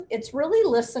It's really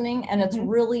listening, and it's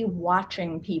really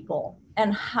watching people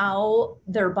and how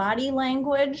their body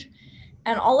language.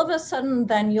 And all of a sudden,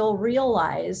 then you'll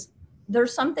realize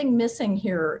there's something missing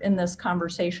here in this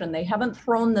conversation. They haven't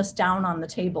thrown this down on the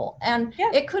table. And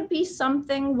it could be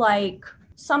something like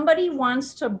somebody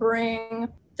wants to bring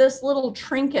this little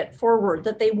trinket forward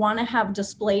that they want to have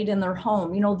displayed in their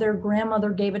home. You know, their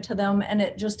grandmother gave it to them and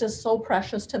it just is so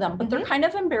precious to them, but they're kind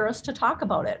of embarrassed to talk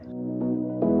about it.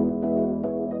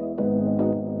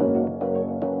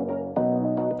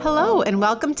 Hello, and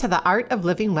welcome to the Art of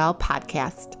Living Well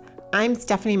podcast. I'm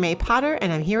Stephanie May Potter,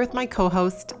 and I'm here with my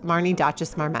co-host, Marnie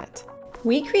Dotches-Marmette.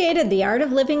 We created the Art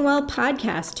of Living Well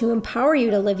podcast to empower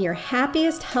you to live your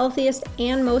happiest, healthiest,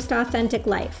 and most authentic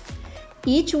life.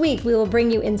 Each week, we will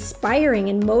bring you inspiring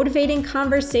and motivating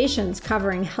conversations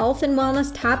covering health and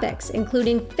wellness topics,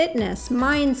 including fitness,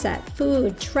 mindset,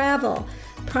 food, travel,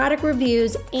 product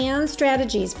reviews, and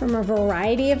strategies from a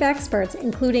variety of experts,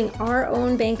 including our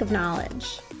own bank of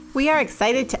knowledge. We are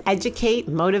excited to educate,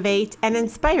 motivate, and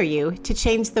inspire you to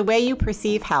change the way you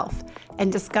perceive health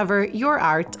and discover your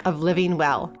art of living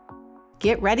well.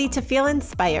 Get ready to feel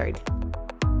inspired.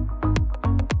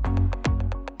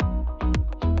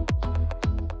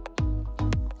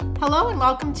 Hello, and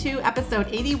welcome to episode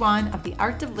 81 of the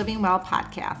Art of Living Well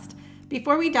podcast.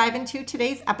 Before we dive into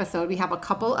today's episode, we have a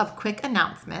couple of quick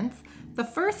announcements. The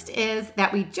first is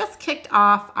that we just kicked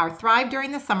off our Thrive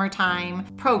During the Summertime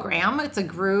program. It's a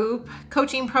group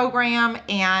coaching program,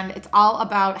 and it's all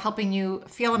about helping you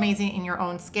feel amazing in your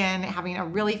own skin, having a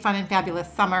really fun and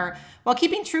fabulous summer while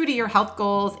keeping true to your health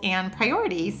goals and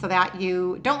priorities so that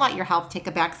you don't let your health take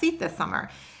a back seat this summer.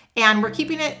 And we're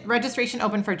keeping registration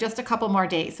open for just a couple more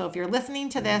days. So if you're listening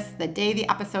to this the day the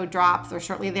episode drops or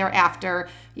shortly thereafter,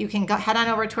 you can head on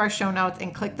over to our show notes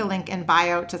and click the link in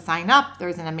bio to sign up.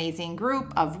 There's an amazing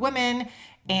group of women,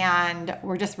 and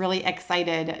we're just really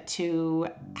excited to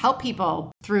help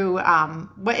people through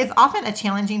what is often a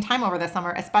challenging time over the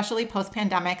summer, especially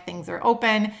post-pandemic. Things are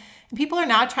open, and people are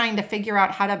now trying to figure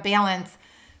out how to balance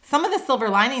some of the silver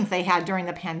linings they had during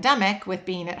the pandemic with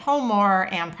being at home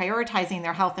more and prioritizing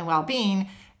their health and well-being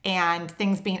and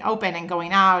things being open and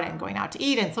going out to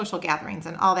eat and social gatherings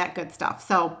and all that good stuff.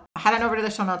 So head on over to the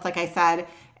show notes, like I said,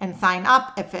 and sign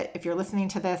up if you're listening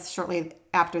to this shortly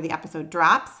after the episode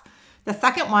drops. The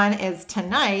second one is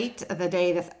tonight, the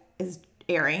day this is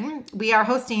airing. We are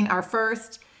hosting our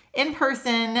first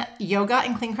in-person yoga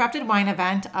and clean crafted wine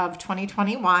event of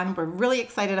 2021. We're really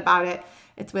excited about it.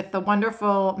 It's with the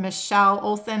wonderful Michelle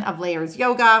Olson of Layers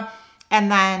Yoga.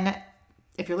 And then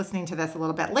if you're listening to this a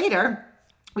little bit later,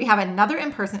 we have another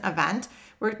in-person event.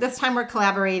 This time we're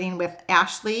collaborating with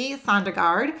Ashley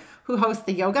Sondergaard, who hosts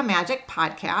the Yoga Magic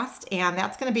podcast. And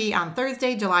that's going to be on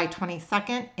Thursday, July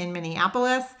 22nd in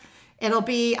Minneapolis. It'll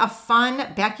be a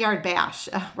fun backyard bash,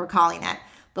 we're calling it.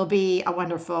 There'll be a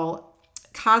wonderful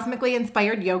cosmically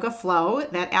inspired yoga flow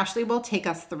that Ashley will take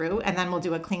us through, and then we'll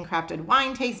do a clean crafted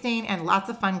wine tasting and lots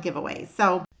of fun giveaways.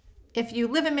 So if you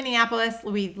live in Minneapolis,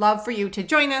 we'd love for you to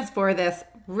join us for this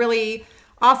really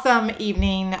awesome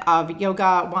evening of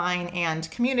yoga, wine, and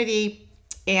community.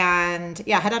 And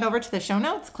head on over to the show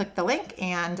notes, click the link,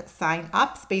 and sign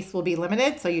up. Space will be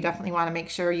limited, so you definitely want to make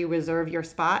sure you reserve your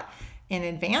spot in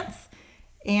advance.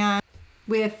 And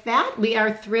with that, we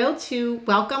are thrilled to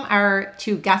welcome our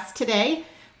two guests today.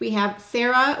 We have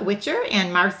Sara Witcher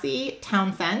and Marcy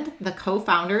Townsend, the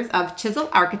co-founders of Chisel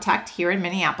Architecture here in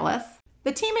Minneapolis.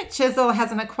 The team at Chisel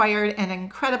has acquired an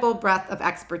incredible breadth of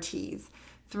expertise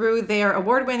through their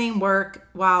award-winning work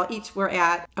while each were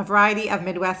at a variety of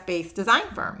Midwest-based design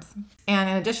firms, and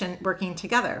in addition, working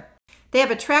together. They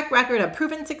have a track record of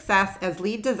proven success as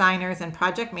lead designers and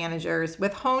project managers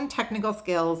with honed technical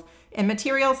skills in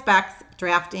material specs,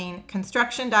 drafting,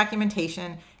 construction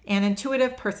documentation, and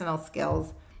intuitive personal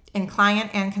skills in client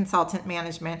and consultant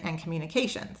management and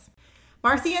communications.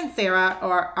 Marcy and Sara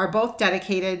are both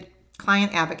dedicated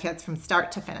client advocates from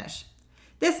start to finish.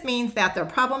 This means that their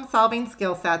problem-solving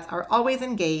skill sets are always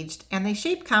engaged, and they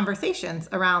shape conversations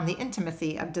around the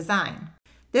intimacy of design.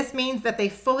 This means that they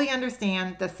fully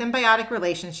understand the symbiotic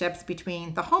relationships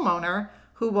between the homeowner,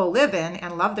 who will live in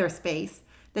and love their space,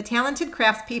 the talented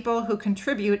craftspeople who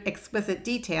contribute exquisite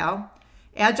detail,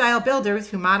 agile builders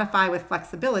who modify with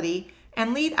flexibility,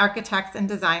 and lead architects and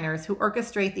designers who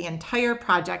orchestrate the entire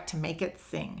project to make it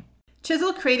sing.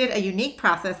 Chisel created a unique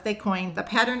process they coined the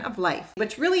pattern of life,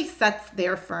 which really sets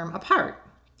their firm apart.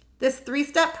 This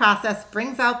three-step process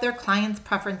brings out their clients'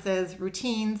 preferences,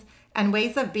 routines, and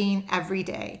ways of being every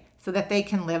day so that they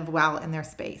can live well in their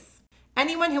space.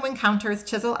 Anyone who encounters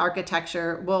Chisel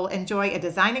Architecture will enjoy a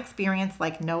design experience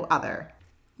like no other.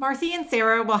 Marcy and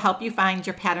Sara will help you find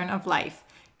your pattern of life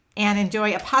and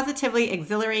enjoy a positively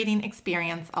exhilarating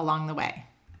experience along the way.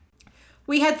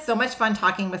 We had so much fun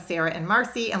talking with Sara and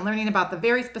Marcy and learning about the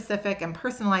very specific and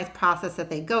personalized process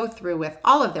that they go through with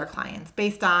all of their clients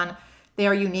based on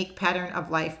their unique pattern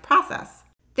of life process.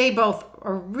 They both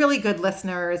are really good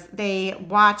listeners. They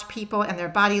watch people and their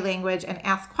body language and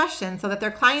ask questions so that their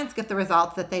clients get the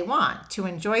results that they want to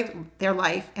enjoy their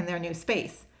life in their new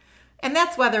space. And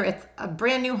that's whether it's a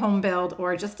brand new home build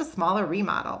or just a smaller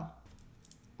remodel.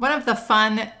 One of the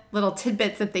fun little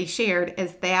tidbits that they shared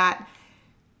is that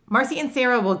Marcy and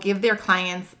Sara will give their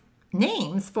clients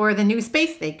names for the new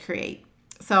space they create.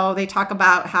 So they talk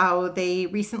about how they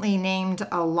recently named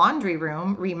a laundry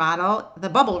room remodel the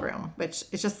Bubble Room, which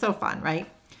is just so fun, right?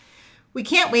 We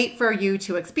can't wait for you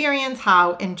to experience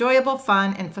how enjoyable,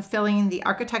 fun, and fulfilling the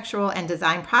architectural and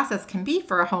design process can be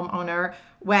for a homeowner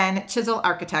when Chisel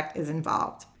Architect is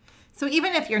involved. So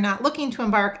even if you're not looking to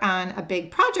embark on a big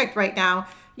project right now,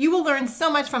 you will learn so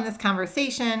much from this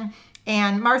conversation.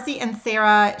 And Marcy and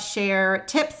Sara share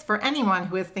tips for anyone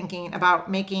who is thinking about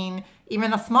making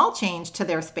even a small change to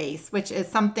their space, which is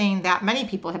something that many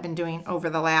people have been doing over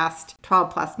the last 12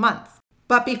 plus months.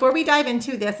 But before we dive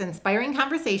into this inspiring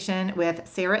conversation with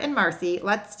Sara and Marcy,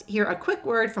 let's hear a quick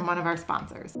word from one of our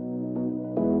sponsors.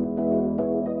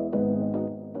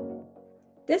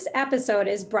 This episode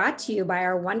is brought to you by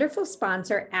our wonderful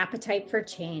sponsor, Appetite for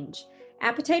Change.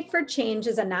 Appetite for Change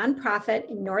is a nonprofit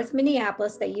in North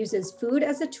Minneapolis that uses food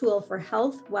as a tool for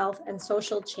health, wealth, and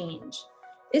social change.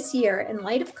 This year, in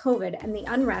light of COVID and the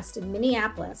unrest in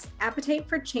Minneapolis, Appetite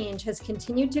for Change has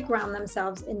continued to ground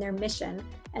themselves in their mission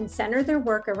and center their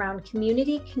work around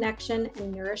community connection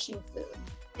and nourishing food.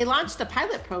 They launched a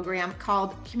pilot program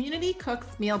called Community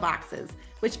Cooks Meal Boxes,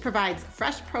 which provides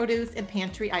fresh produce and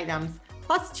pantry items,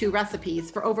 plus 2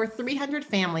 recipes for over 300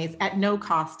 families at no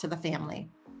cost to the family.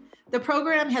 The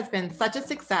program has been such a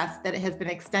success that it has been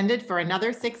extended for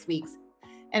another 6 weeks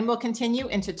and will continue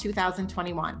into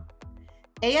 2021.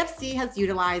 AFC has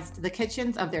utilized the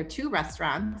kitchens of their 2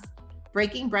 restaurants,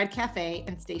 Breaking Bread Cafe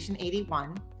and Station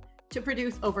 81, to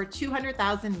produce over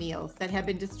 200,000 meals that have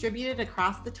been distributed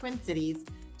across the Twin Cities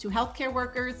to healthcare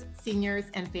workers, seniors,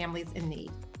 and families in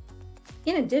need.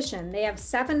 In addition, they have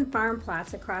 7 farm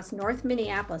plots across North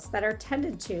Minneapolis that are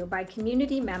tended to by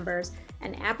community members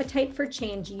and Appetite for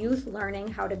Change youth learning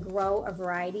how to grow a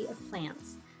variety of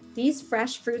plants. These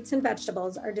fresh fruits and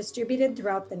vegetables are distributed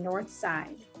throughout the North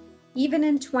Side. Even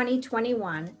in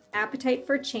 2021, Appetite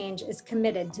for Change is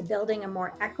committed to building a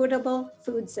more equitable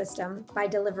food system by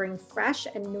delivering fresh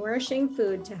and nourishing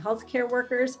food to healthcare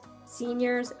workers,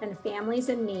 seniors, and families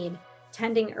in need,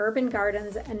 tending urban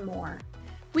gardens, and more.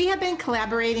 We have been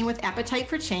collaborating with Appetite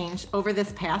for Change over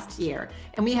this past year,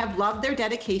 and we have loved their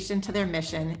dedication to their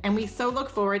mission, and we so look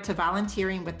forward to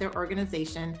volunteering with their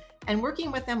organization and working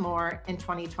with them more in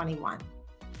 2021.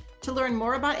 To learn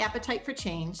more about Appetite for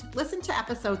Change, listen to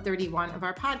episode 31 of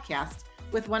our podcast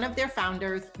with one of their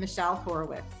founders, Michelle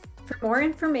Horowitz. For more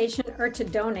information or to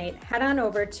donate, head on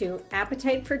over to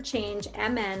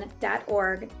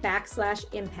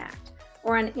appetiteforchangemn.org/impact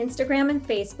or on Instagram and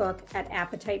Facebook at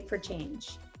Appetite for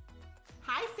Change.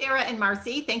 Hi, Sara and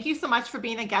Marcy. Thank you so much for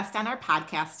being a guest on our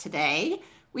podcast today.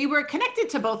 We were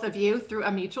connected to both of you through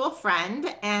a mutual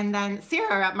friend, and then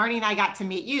Sara, Marty and I got to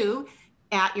meet you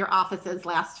at your offices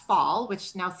last fall,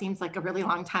 which now seems like a really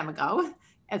long time ago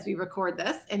as we record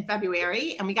this in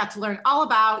February. And we got to learn all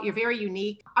about your very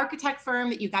unique architect firm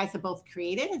that you guys have both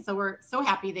created. And so we're so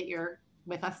happy that you're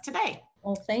with us today.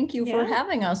 Well, thank you for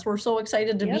having us. We're so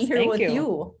excited to be here with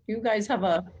you. You guys have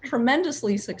a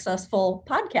tremendously successful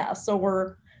podcast. So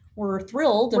we're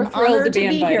thrilled and honored to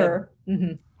be here.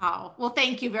 Mm-hmm. Oh, well,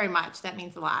 thank you very much. That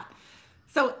means a lot.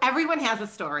 So everyone has a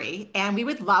story, and we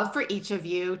would love for each of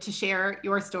you to share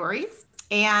your stories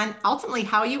and ultimately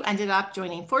how you ended up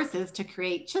joining forces to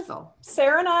create Chisel.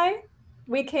 Sara and I,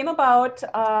 we came about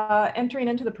entering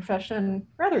into the profession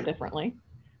rather differently.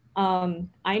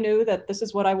 I knew that this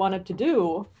is what I wanted to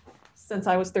do since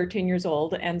I was 13 years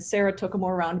old, and Sara took a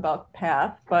more roundabout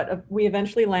path, but we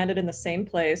eventually landed in the same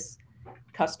place,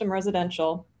 custom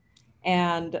residential,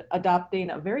 and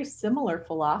adopting a very similar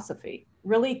philosophy,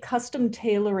 really custom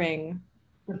tailoring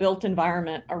the built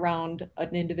environment around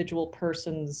an individual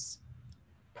person's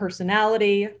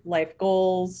personality, life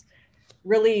goals,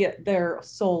 really their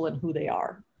soul and who they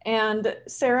are. And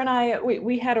Sara and I,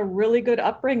 we had a really good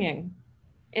upbringing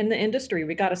in the industry.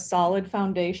 We got a solid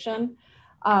foundation.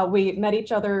 We met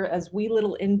each other as wee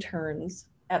little interns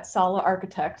at Chisel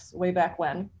Architecture way back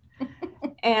when.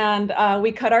 And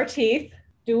we cut our teeth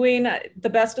doing the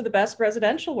best of the best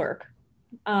residential work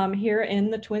here in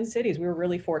the Twin Cities. We were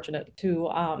really fortunate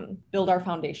to build our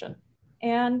foundation.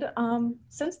 And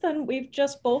since then, we've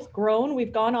just both grown.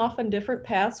 We've gone off on different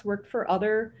paths, worked for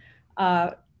other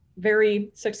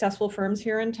very successful firms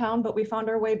here in town, but we found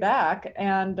our way back.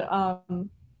 And I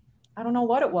don't know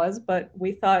what it was, but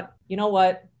we thought, you know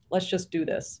what, let's just do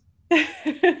this.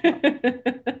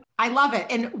 I love it.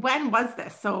 And when was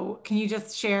this? So can you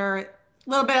just share a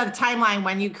little bit of the timeline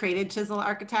when you created Chisel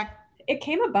Architect? It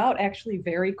came about actually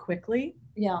very quickly.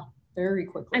 Yeah, very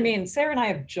quickly. I mean, Sarah and I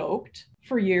have joked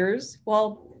for years,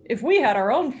 well, if we had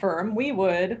our own firm, we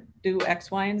would do X,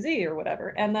 Y, and Z or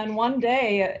whatever. And then one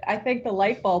day, I think the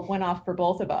light bulb went off for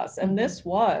both of us. And this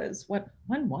was, when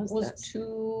was this?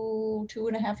 Two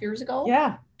and a half years ago?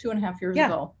 Yeah. 2.5 years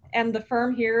ago. And the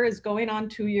firm here is going on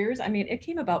 2 years. I mean, it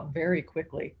came about very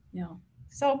quickly. Yeah.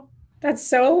 So that's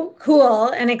so cool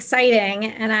and exciting.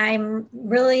 And I'm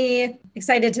really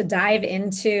excited to dive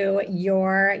into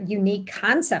your unique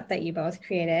concept that you both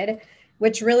created,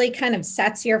 which really kind of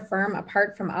sets your firm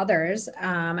apart from others.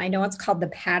 I know it's called the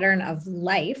pattern of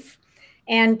life.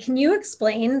 And can you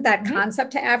explain that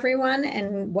concept to everyone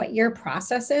and what your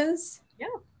process is?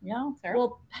 Yeah. Sarah?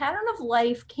 Well, pattern of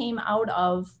life came out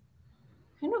of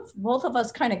kind of, both of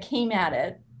us kind of came at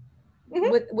it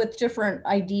with different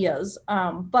ideas.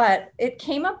 But it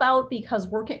came about because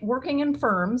working in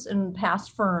firms, in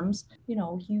past firms, you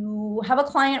know, you have a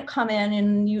client come in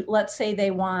and let's say they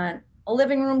want a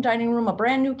living room, dining room, a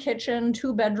brand new kitchen,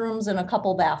 2 bedrooms, and a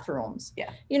couple bathrooms.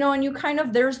 Yeah. You know, and you kind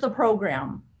of, there's the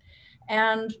program.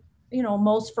 And, you know,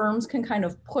 most firms can kind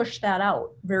of push that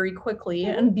out very quickly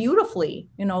and beautifully.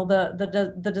 You know,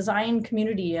 the design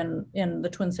community in the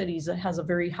Twin Cities has a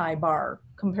very high bar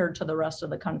compared to the rest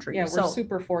of the country. Yeah, we're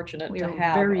super fortunate to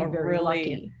have a really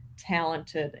lucky,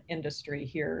 talented industry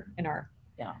here in our,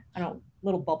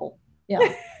 little bubble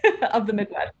Yeah. of the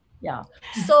Midwest. Yeah.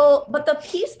 So, but the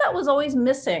piece that was always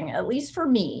missing, at least for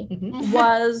me,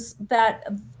 was that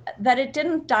it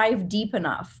didn't dive deep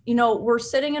enough. You know, we're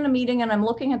sitting in a meeting and I'm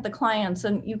looking at the clients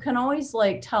and you can always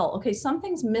like tell, okay,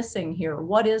 something's missing here.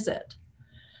 What is it?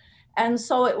 And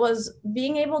so it was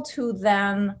being able to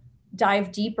then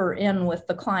dive deeper in with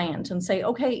the client and say,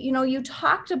 okay, you know, you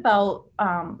talked about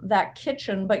that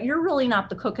kitchen, but you're really not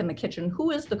the cook in the kitchen.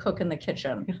 Who is the cook in the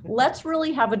kitchen? Let's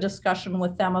really have a discussion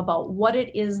with them about what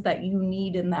it is that you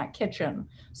need in that kitchen.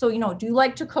 So, you know, do you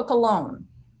like to cook alone?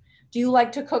 Do you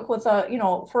like to cook with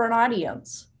for an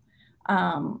audience?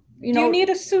 Do you need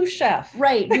a sous chef?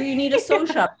 Right. Do you need a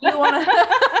sous chef? Do you want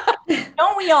to,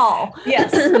 don't we all?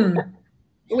 Yes.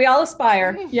 We all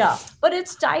aspire. Yeah. But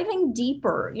it's diving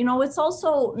deeper. You know, it's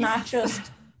also not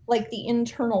just like the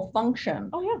internal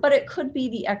function, but it could be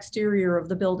the exterior of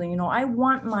the building. You know, I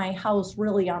want my house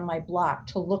really on my block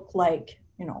to look like,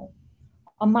 you know,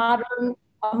 a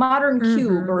modern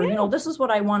cube, or, you know, this is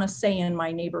what I want to say in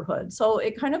my neighborhood. So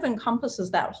it kind of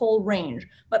encompasses that whole range.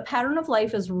 But pattern of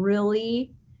life is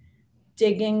really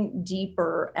digging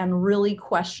deeper and really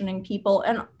questioning people.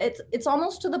 And it's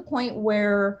almost to the point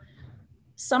where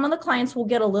some of the clients will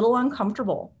get a little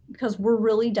uncomfortable because we're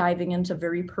really diving into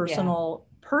very personal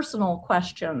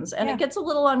questions, and it gets a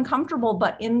little uncomfortable,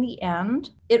 but in the end,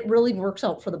 it really works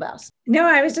out for the best. No,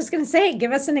 I was just going to say,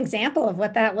 give us an example of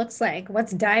what that looks like.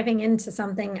 What's diving into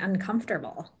something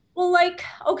uncomfortable? Well, like,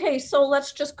 okay, so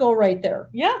let's just go right there.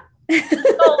 Yeah.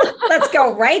 So, let's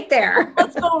go right there.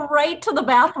 Let's go right to the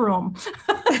bathroom.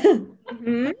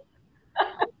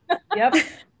 Yep.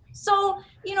 So,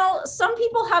 you know, some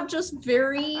people have just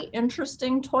very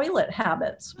interesting toilet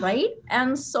habits, right?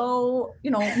 And so, you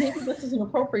know, maybe this isn't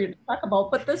appropriate to talk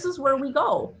about, but this is where we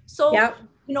go. So,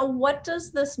 you know, what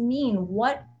does this mean?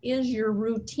 What is your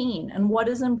routine and what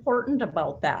is important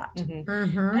about that?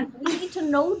 And we need to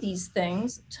know these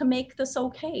things to make this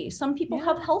okay. Some people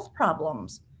have health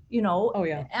problems, you know,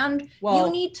 and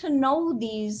you need to know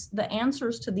the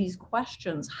answers to these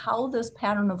questions, how this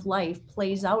pattern of life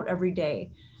plays out every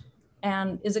day.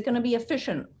 And is it going to be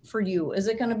efficient for you? Is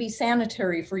it going to be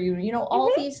sanitary for you? You know,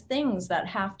 all these things that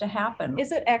have to happen.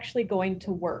 Is it actually going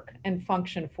to work and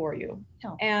function for you?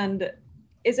 And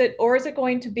is it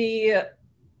going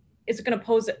to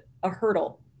pose a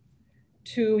hurdle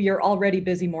to your already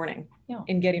busy morning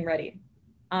in getting ready?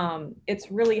 It's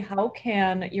really, how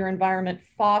can your environment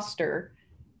foster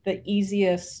the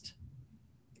easiest,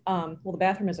 the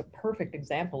bathroom is a perfect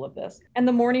example of this. And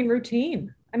the morning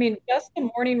routine. I mean, just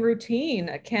the morning routine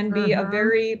can be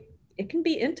it can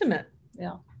be intimate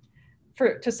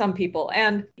to some people.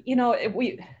 And, you know,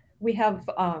 we have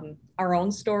our own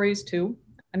stories too.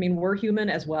 I mean, we're human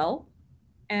as well.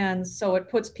 And so it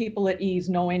puts people at ease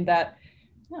knowing that,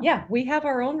 we have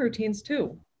our own routines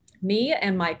too. Me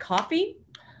and my coffee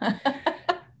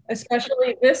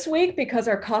Especially this week because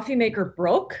our coffee maker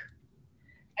broke.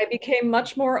 I became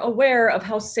much more aware of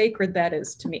how sacred that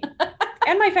is to me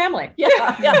and my family.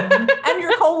 Yeah. And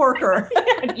your coworker.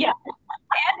 Yeah.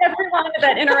 And everyone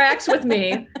that interacts with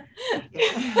me.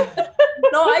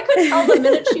 No, I could tell the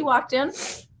minute she walked in,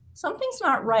 something's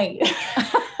not right.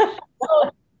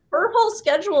 So her whole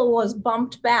schedule was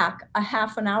bumped back a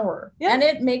half an hour. Yeah. And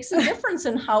it makes a difference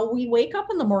in how we wake up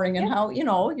in the morning and how,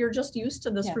 you're just used to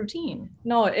this routine.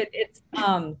 No, it's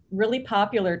really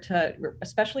popular to,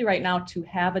 especially right now, to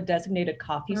have a designated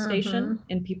coffee station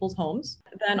in people's homes.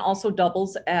 Then also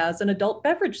doubles as an adult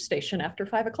beverage station after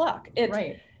 5 o'clock.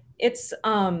 It's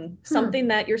something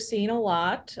that you're seeing a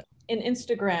lot in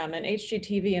Instagram and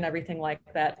HGTV and everything like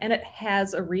that. And it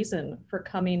has a reason for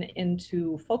coming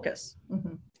into focus.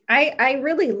 Mm-hmm. I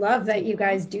really love that you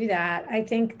guys do that. I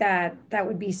think that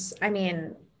would be, I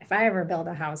mean, if I ever build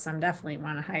a house, I'm definitely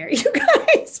want to hire you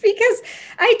guys because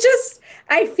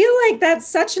I feel like that's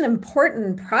such an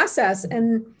important process.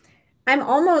 And I'm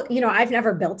almost, I've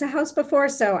never built a house before,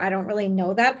 so I don't really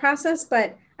know that process,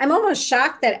 but I'm almost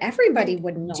shocked that everybody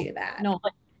wouldn't do that. No.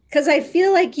 Because I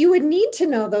feel like you would need to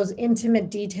know those intimate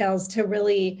details to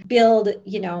really build,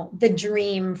 the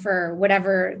dream for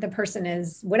whatever the person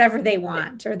is, whatever they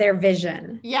want or their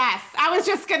vision. Yes, I was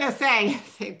just going to say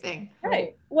same thing.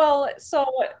 Right. Well, so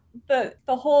the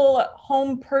whole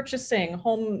home purchasing,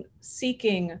 home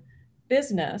seeking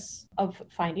business of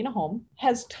finding a home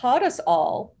has taught us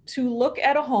all to look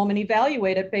at a home and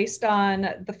evaluate it based on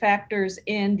the factors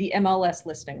in the MLS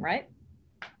listing, right?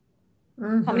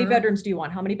 Mm-hmm. How many bedrooms do you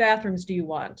want? How many bathrooms do you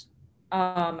want?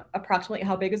 Approximately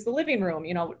how big is the living room?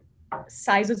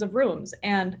 Sizes of rooms.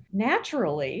 And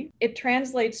naturally, it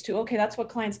translates to, okay, that's what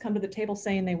clients come to the table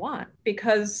saying they want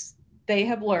because they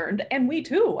have learned, and we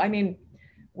too. I mean,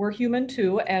 we're human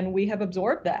too, and we have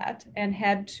absorbed that and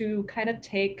had to kind of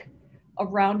take a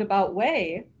roundabout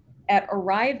way at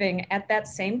arriving at that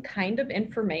same kind of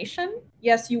information.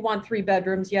 Yes, you want 3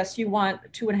 bedrooms. Yes, you want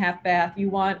 2.5 bath. You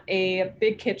want a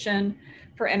big kitchen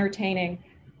for entertaining.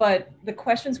 But the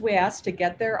questions we ask to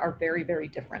get there are very, very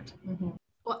different. Mm-hmm.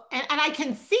 Well, and I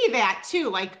can see that too.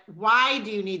 Like, why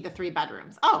do you need the 3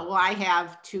 bedrooms? Oh, well, I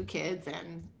have 2 kids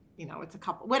and, it's a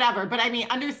couple, whatever. But I mean,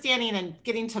 understanding and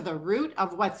getting to the root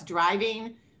of what's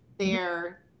driving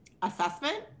their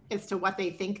assessment as to what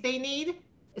they think they need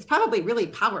is probably really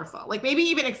powerful. Like maybe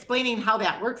even explaining how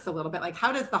that works a little bit. Like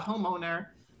how does the homeowner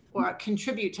or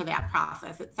contribute to that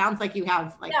process? It sounds like you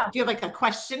have do you have like a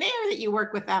questionnaire that you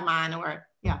work with them on or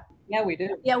Yeah, we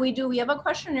do. Yeah, we do. We have a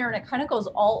questionnaire and it kind of goes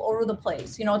all over the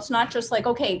place. It's not just like,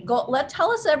 okay,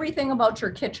 tell us everything about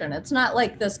your kitchen. It's not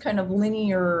like this kind of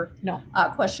linear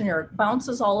questionnaire. It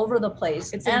bounces all over the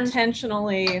place. It's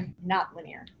intentionally not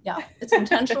linear. Yeah, it's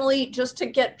intentionally just to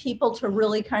get people to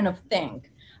really kind of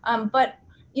think. But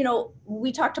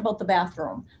we talked about the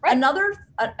bathroom. Right. Another,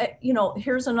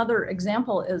 here's another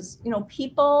example is,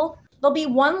 there'll be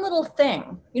one little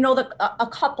thing, a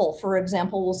couple, for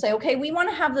example, will say, okay, we want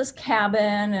to have this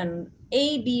cabin and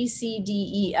A, B, C, D,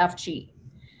 E, F, G.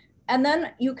 And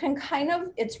then you can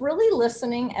it's really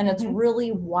listening and it's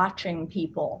really watching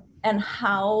people and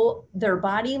how their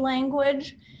body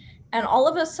language. And all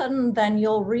of a sudden, then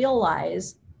you'll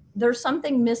realize there's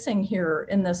something missing here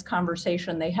in this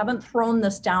conversation. They haven't thrown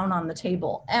this down on the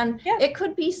table. And it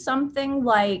could be something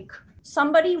like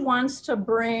somebody wants to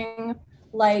bring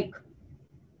like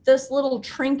this little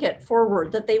trinket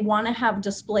forward that they want to have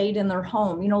displayed in their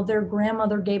home. Their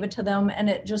grandmother gave it to them and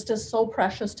it just is so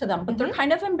precious to them, but they're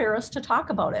kind of embarrassed to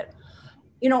talk about it,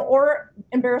 or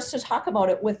embarrassed to talk about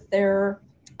it with their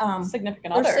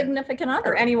significant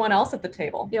other or anyone else at the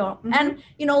table. And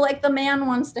like the man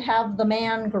wants to have the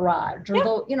man garage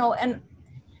or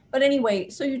but anyway,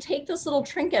 so you take this little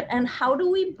trinket and how do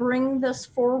we bring this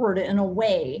forward in a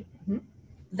way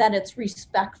that it's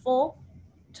respectful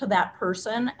to that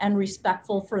person and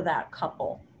respectful for that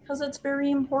couple? Because it's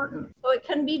very important. So it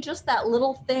can be just that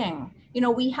little thing.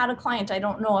 We had a client, I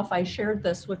don't know if I shared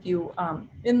this with you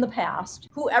in the past,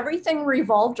 who everything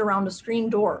revolved around a screen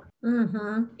door.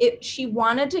 Mm-hmm. She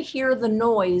wanted to hear the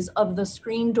noise of the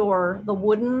screen door, the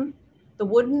wooden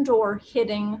door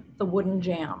hitting the wooden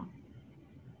jamb.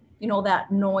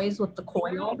 That noise with the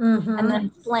coil and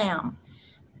then slam.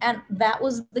 And that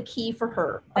was the key for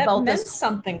her. That meant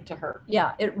something to her.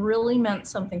 Yeah, it really meant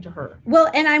something to her. Well,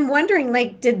 and I'm wondering,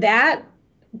 like,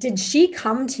 did she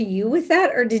come to you with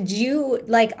that, or did you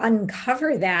like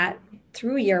uncover that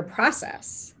through your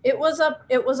process? It was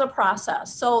a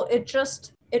process. So it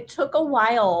just, it took a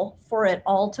while for it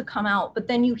all to come out, but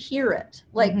then you hear it.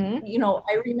 Like, you know,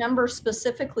 I remember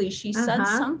specifically, she said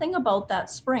something about that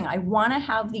spring. I want to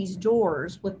have these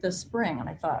doors with this spring. And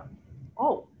I thought,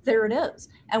 oh, there it is.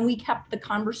 And the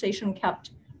conversation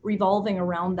kept revolving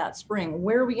around that spring.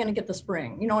 Where are we going to get the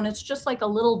spring? You know, and it's just like a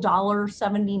little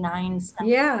 $1.79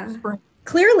 spring.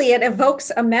 Clearly it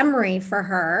evokes a memory for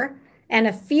her and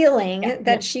a feeling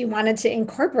that she wanted to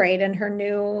incorporate in her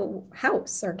new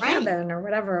house or cabin or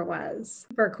whatever it was.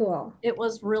 Super cool. It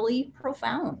was really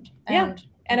profound. And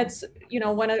it's, you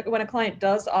know, when a client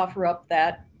does offer up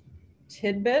that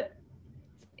tidbit,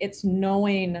 it's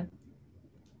knowing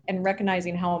and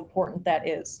recognizing how important that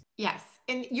is. Yes.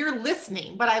 And you're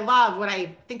listening. But I love what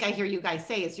I think I hear you guys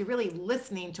say is you're really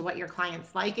listening to what your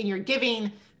clients like, and you're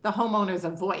giving the homeowners a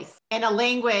voice and a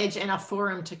language and a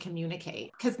forum to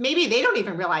communicate. Because maybe they don't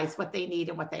even realize what they need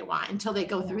and what they want until they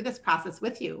go through this process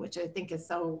with you, which I think is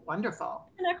so wonderful.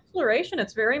 An exploration.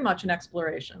 It's very much an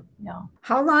exploration. Yeah.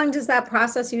 How long does that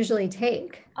process usually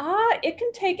take? It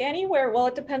can take anywhere. Well,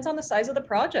 it depends on the size of the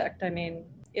project. I mean,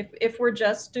 if we're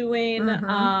just doing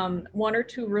 1 or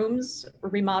 2 rooms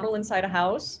remodel inside a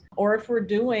house, or if we're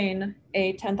doing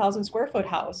a 10,000 square foot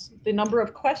house, the number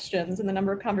of questions and the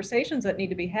number of conversations that need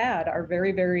to be had are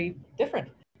very, very different.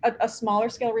 A smaller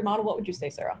scale remodel, what would you say,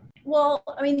 Sarah? Well,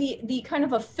 I mean, the kind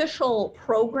of official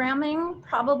programming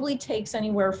probably takes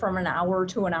anywhere from an hour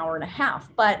to an hour and a half,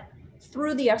 but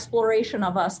through the exploration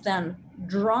of us then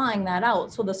drawing that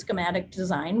out, so the schematic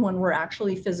design, when we're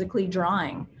actually physically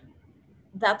drawing,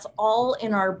 that's all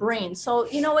in our brain. So,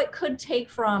 you know, it could take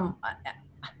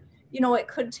it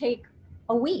could take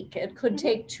a week. It could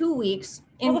take 2 weeks,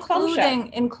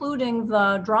 including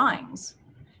the drawings.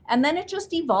 And then it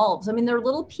just evolves. I mean, there are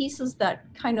little pieces that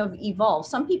kind of evolve.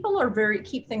 Some people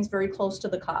keep things very close to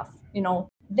the cuff. You know,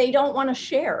 they don't want to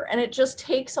share. And it just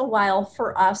takes a while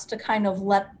for us to kind of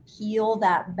peel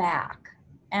that back.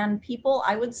 And people,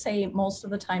 I would say most of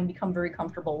the time, become very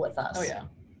comfortable with us. Oh, yeah.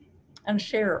 And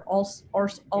share all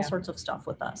sorts of stuff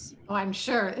with us. Oh, I'm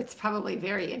sure it's probably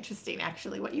very interesting,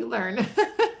 actually, what you learn.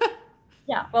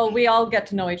 Yeah. Well, we all get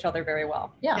to know each other very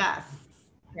well. Yeah. Yes.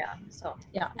 Yeah. So.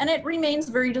 Yeah, and it remains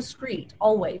very discreet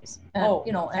always. And,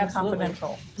 and absolutely.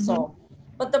 confidential. So,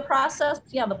 but the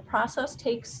process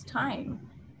takes time.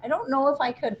 I don't know if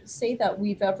I could say that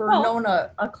we've ever known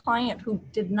a client who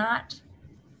did not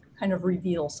kind of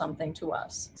reveal something to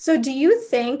us. So do you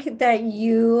think that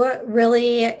you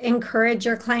really encourage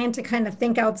your client to kind of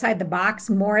think outside the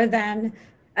box more than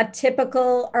a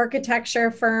typical architecture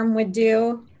firm would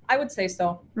do? I would say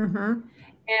so.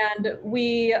 And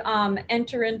we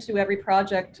enter into every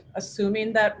project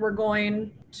assuming that we're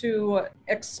going to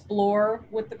explore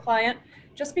with the client,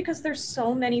 just because there's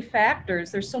so many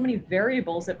factors, there's so many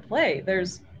variables at play.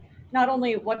 There's not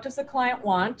only what does the client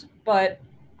want, but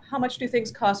how much do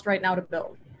things cost right now to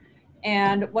build?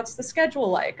 And what's the schedule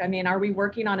like? I mean, are we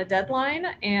working on a deadline?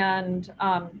 And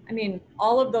I mean,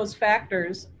 all of those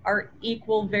factors are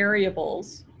equal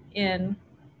variables in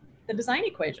the design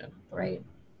equation. Right.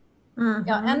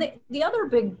 Yeah, and the other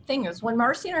big thing is when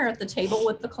Marcy and I are at the table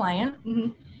with the client,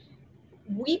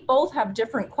 we both have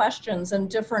different questions and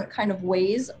different kind of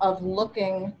ways of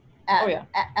looking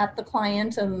at the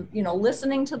client and, you know,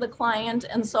 listening to the client.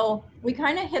 And so we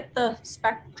kind of hit the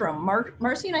spectrum.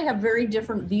 Marcy and I have very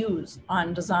different views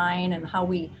on design and how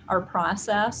our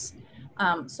process.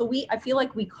 So I feel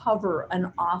like we cover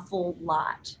an awful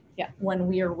lot when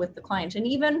we are with the client. And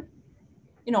even,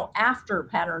 you know, after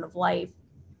Pattern of Life,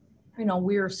 you know,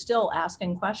 we're still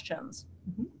asking questions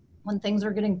when things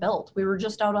are getting built. We were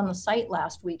just out on the site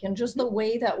last week, and just the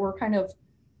way that we're kind of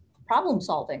problem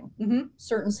solving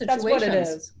certain situations. That's what it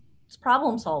is. It's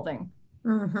problem solving.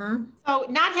 So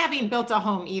not having built a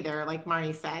home either, like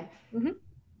Marty said,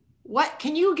 what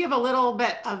can you give a little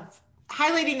bit of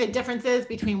highlighting the differences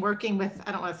between working with,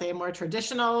 I don't want to say a more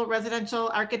traditional residential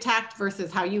architect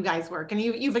versus how you guys work? And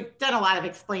you've done a lot of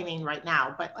explaining right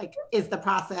now, but like, is the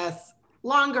process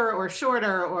longer or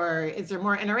shorter, or is there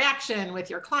more interaction with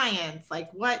your clients? Like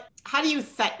how do you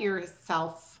set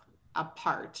yourself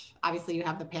apart? Obviously you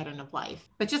have the Pattern of Life,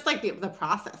 but just like the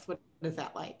process, what is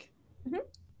that like?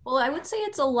 Well, I would say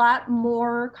it's a lot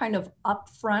more kind of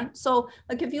upfront. So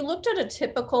like if you looked at a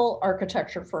typical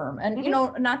architecture firm, and you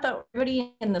know, not that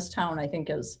everybody in this town I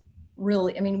think is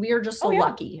really, I mean, we are just so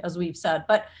lucky, as we've said,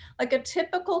 but like a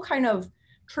typical kind of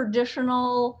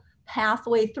traditional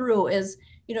pathway through is,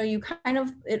 you know,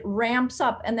 it ramps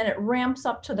up, and then it ramps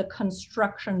up to the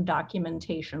construction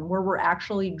documentation where we're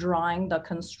actually drawing the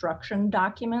construction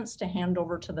documents to hand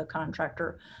over to the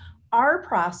contractor. Our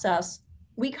process,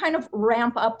 we kind of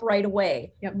ramp up right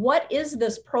away. What is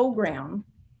this program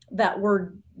that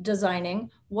we're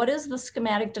designing? What is the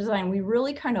schematic design? We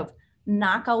really kind of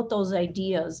knock out those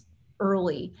ideas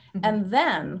early. And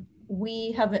then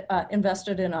we have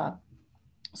invested in a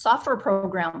software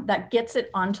program that gets it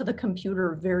onto the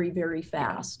computer very, very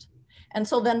fast. And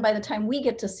so then by the time we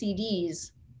get to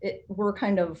CDs, we're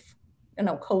kind of,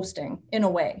 coasting in a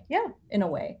way. Yeah. In a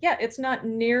way. Yeah, it's not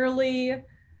nearly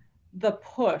the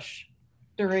push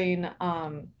during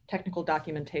technical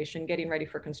documentation, getting ready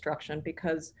for construction,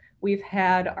 because we've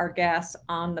had our gas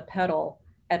on the pedal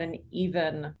at an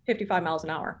even 55 miles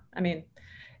an hour. I mean,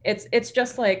 it's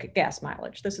just like gas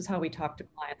mileage. This is how we talk to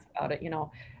clients about it.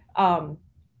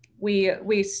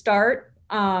 We start,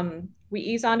 we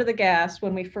ease onto the gas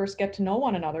when we first get to know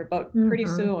one another, but pretty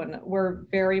soon we're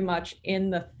very much in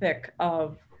the thick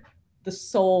of the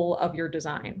soul of your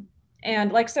design.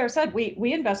 And like Sarah said,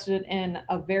 we invested in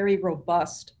a very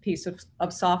robust piece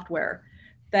of software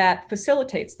that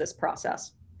facilitates this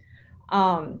process.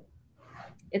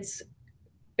 It's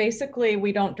basically,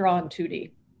 we don't draw in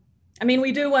 2D. I mean,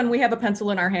 we do when we have a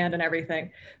pencil in our hand and everything,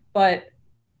 but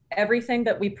everything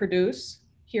that we produce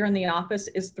here in the office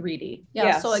is 3D.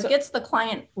 Yeah, so it gets the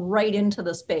client right into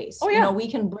the space. Oh, yeah.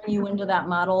 We can bring you into that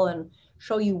model and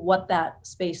show you what that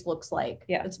space looks like.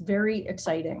 Yeah. It's very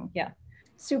exciting. Yeah.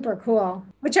 Super cool,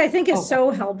 which I think is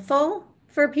so helpful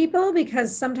for people,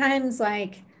 because sometimes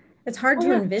it's hard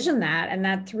to envision that, and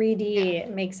that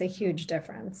 3D makes a huge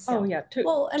difference. Oh yeah,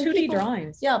 2D people,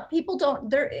 drawings. Yeah, people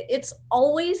don't. It's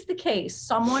always the case.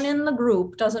 Someone in the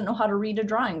group doesn't know how to read a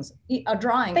drawing. They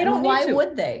don't. Why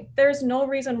would they? There's no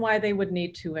reason why they would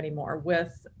need to anymore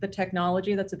with the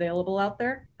technology that's available out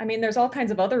there. I mean, there's all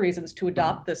kinds of other reasons to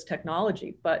adopt this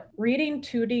technology, but reading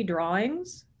 2D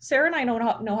drawings, Sarah and I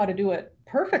know how to do it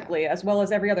perfectly, as well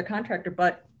as every other contractor,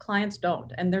 but clients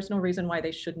don't. And there's no reason why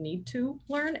they should need to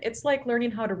learn. It's like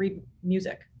learning how to read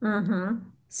music.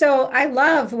 So I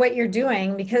love what you're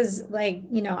doing, because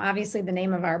obviously the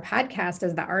name of our podcast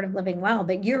is The Art of Living Well,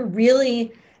 but you're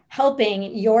really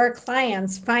helping your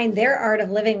clients find their art of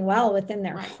living well within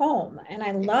their home. And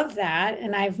I love that.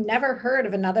 And I've never heard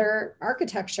of another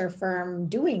architecture firm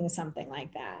doing something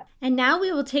like that. And now we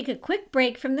will take a quick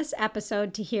break from this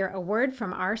episode to hear a word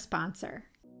from our sponsor.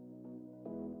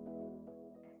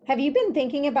 Have you been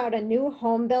thinking about a new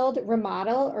home build,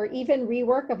 remodel, or even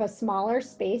rework of a smaller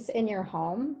space in your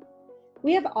home?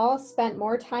 We have all spent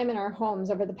more time in our homes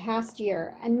over the past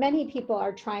year, and many people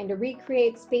are trying to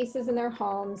recreate spaces in their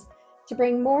homes to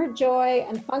bring more joy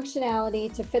and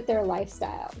functionality to fit their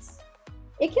lifestyles.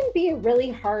 It can be really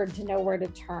hard to know where to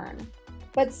turn,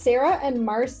 but Sara and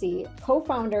Marcy,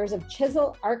 co-founders of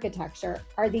Chisel Architecture,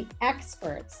 are the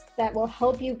experts that will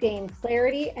help you gain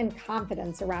clarity and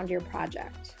confidence around your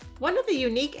project. One of the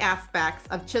unique aspects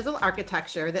of Chisel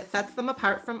Architecture that sets them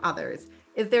apart from others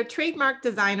is their trademark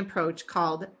design approach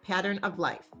called Pattern of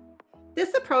Life.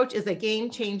 This approach is a game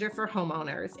changer for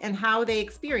homeowners and how they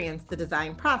experience the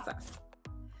design process.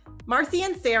 Marcy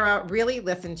and Sara really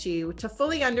listen to you to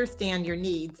fully understand your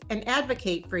needs and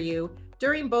advocate for you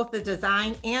during both the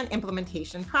design and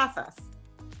implementation process.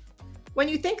 When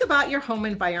you think about your home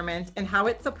environment and how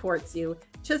it supports you,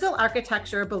 Chisel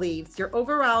Architecture believes your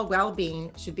overall well-being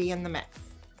should be in the mix.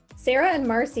 Sara and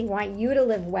Marcy want you to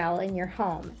live well in your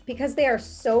home. Because they are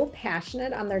so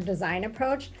passionate on their design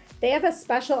approach, they have a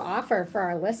special offer for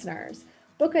our listeners.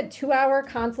 Book a 2-hour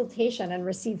consultation and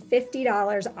receive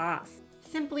 $50 off.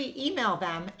 Simply email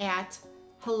them at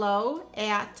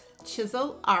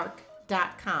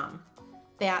hello@chiselarc.com.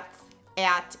 That's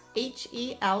at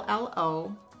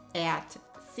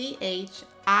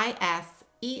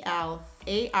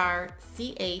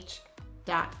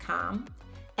HELLO@CHISELARCH.com.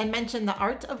 and mention the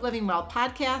Art of Living Well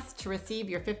podcast to receive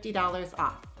your $50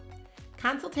 off.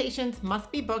 Consultations must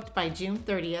be booked by June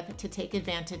 30th to take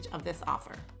advantage of this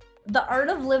offer. The art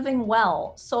of living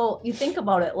well. So you think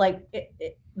about it like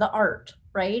the art,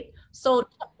 right? So to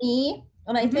me,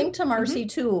 and I think to Marcy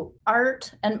too,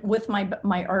 art, and with my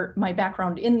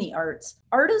background in the arts,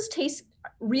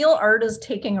 real art is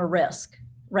taking a risk,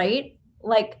 right?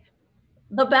 Like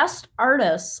the best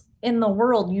artists in the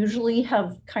world usually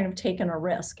have kind of taken a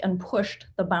risk and pushed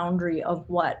the boundary of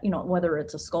what, whether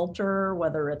it's a sculptor,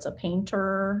 whether it's a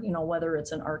painter, whether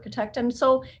it's an architect. And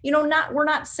so, we're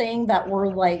not saying that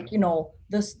we're like,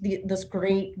 this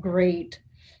great,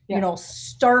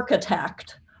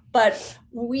 starchitect, but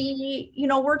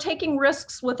we're taking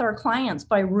risks with our clients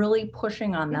by really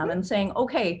pushing on them and saying,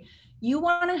 okay, you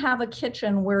want to have a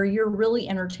kitchen where you're really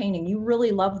entertaining. You really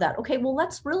love that. Okay, well,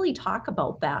 let's really talk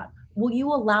about that. Will you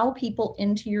allow people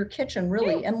into your kitchen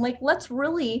really? And let's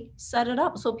really set it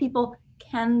up so people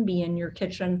can be in your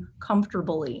kitchen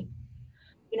comfortably.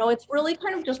 You know, it's really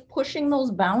kind of just pushing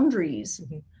those boundaries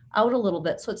out a little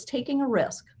bit. So it's taking a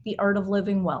risk. The art of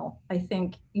living well. I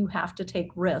think you have to take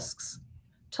risks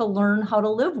to learn how to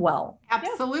live well.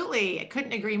 Absolutely. I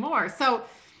couldn't agree more. So,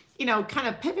 you know, kind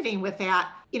of pivoting with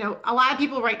that, you know, a lot of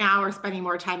people right now are spending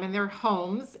more time in their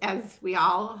homes, as we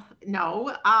all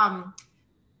know.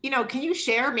 You know, can you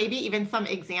share maybe even some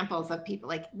examples of people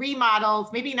like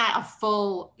remodels, maybe not a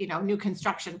full, you know, new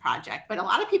construction project, but a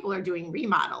lot of people are doing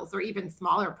remodels or even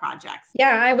smaller projects.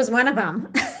 Yeah, I was one of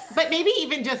them. But maybe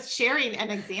even just sharing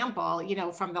an example, you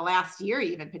know, from the last year,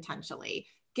 even potentially,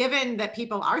 given that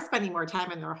people are spending more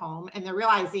time in their home and they're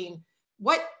realizing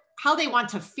how they want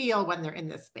to feel when they're in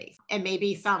this space, and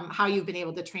maybe how you've been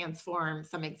able to transform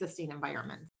some existing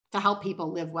environments to help people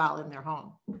live well in their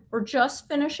home. We're just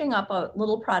finishing up a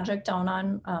little project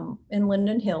down in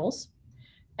Linden Hills.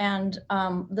 And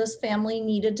this family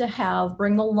needed to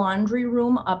bring the laundry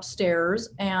room upstairs,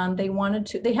 and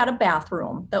they had a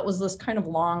bathroom that was this kind of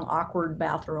long, awkward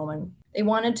bathroom. And they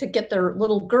wanted to get their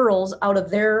little girls out of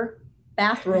their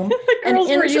bathroom and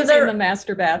into the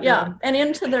master bathroom. Yeah, and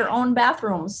into their own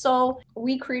bathrooms. So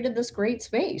we created this great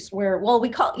space where, we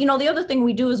call, you know, the other thing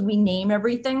we do is we name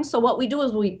everything. So what we do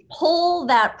is we pull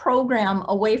that program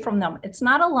away from them. It's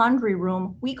not a laundry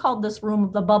room. We called this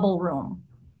room the bubble room.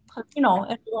 You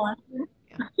know,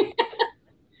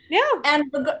 yeah.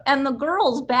 And the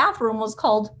girls' bathroom was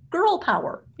called Girl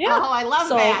Power. Yeah. Oh, I love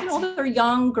that. You know, they're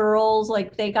young girls,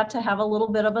 like they got to have a little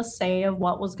bit of a say of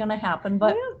what was going to happen.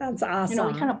 But that's awesome. You know,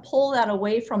 we kind of pull that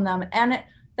away from them, and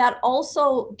that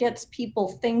also gets people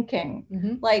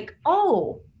thinking, like,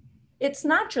 oh, it's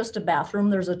not just a bathroom.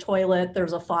 There's a toilet,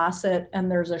 there's a faucet,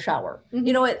 and there's a shower.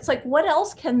 You know, it's like, what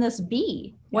else can this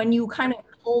be when you kind of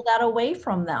pull that away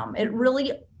from them? It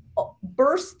really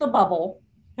bursts the bubble.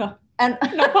 Yeah. And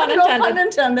no pun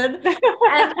intended.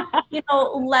 And, you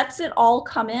know, lets it all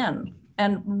come in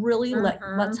and really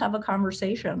let's have a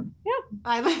conversation.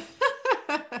 Yeah.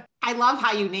 I love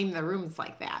how you name the rooms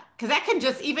like that, because that can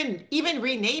just even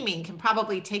renaming can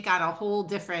probably take on a whole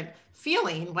different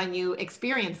feeling when you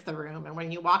experience the room and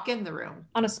when you walk in the room.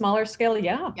 On a smaller scale,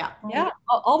 yeah.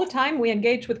 All the time we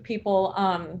engage with people,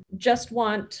 just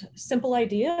want simple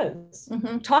ideas.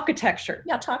 Talkitecture.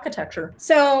 Yeah, talkitecture.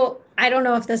 So I don't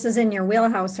know if this is in your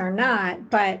wheelhouse or not,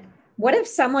 but what if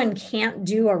someone can't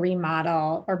do a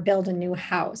remodel or build a new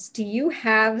house? Do you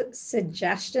have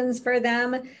suggestions for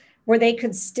them where they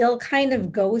could still kind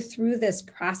of go through this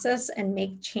process and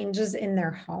make changes in their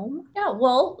home? Yeah,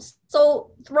 well, so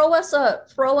throw us a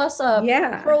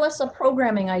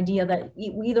programming idea that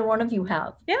either one of you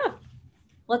have. Yeah.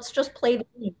 Let's just play the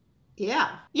game.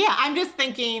 Yeah. I'm just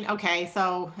thinking, okay,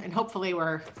 so, and hopefully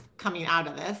we're coming out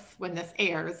of this when this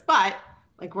airs, but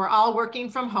like we're all working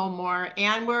from home more,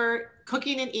 and we're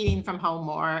cooking and eating from home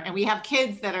more, and we have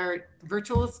kids that are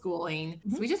virtual schooling.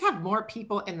 So we just have more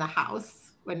people in the house.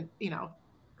 When, you know,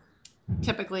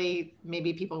 typically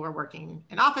maybe people were working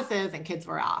in offices and kids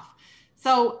were off.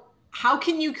 So how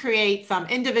can you create some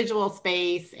individual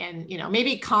space and, you know,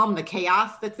 maybe calm the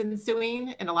chaos that's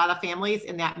ensuing in a lot of families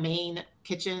in that main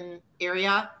kitchen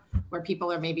area where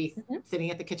people are maybe sitting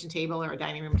at the kitchen table or a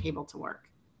dining room table to work?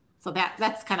 So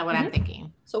that's kind of what I'm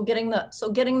thinking. So getting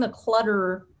the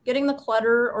clutter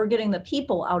or getting the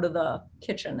people out of the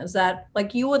kitchen. Is that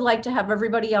like you would like to have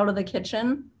everybody out of the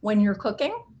kitchen when you're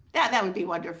cooking? That would be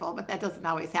wonderful, but that doesn't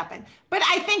always happen. But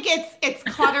I think it's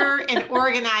clutter and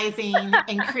organizing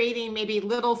and creating maybe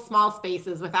little small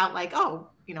spaces without like, oh,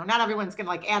 you know, not everyone's going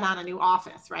to like add on a new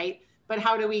office, right? But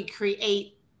how do we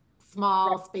create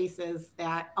small spaces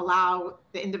that allow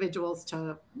the individuals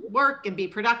to work and be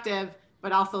productive,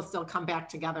 but also still come back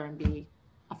together and be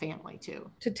a family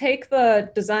too? To take the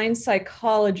design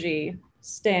psychology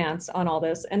stance on all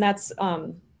this, and that's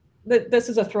this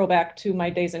is a throwback to my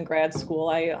days in grad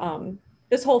school.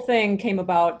 This whole thing came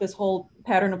about, this whole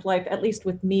pattern of life, at least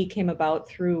with me, came about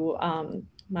through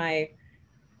my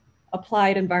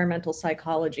applied environmental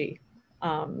psychology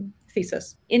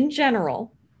thesis. In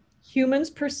general, humans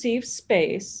perceive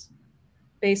space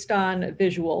based on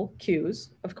visual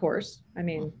cues, of course. I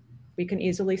mean, we can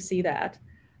easily see that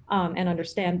and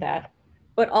understand that,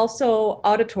 but also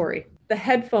auditory. The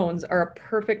headphones are a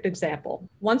perfect example.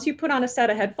 Once you put on a set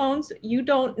of headphones, you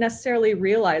don't necessarily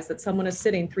realize that someone is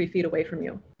sitting 3 feet away from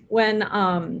you. When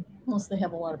unless they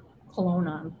have a lot of cologne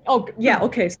on. Oh yeah,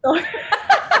 okay.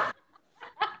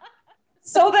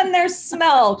 So then there's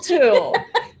smell too.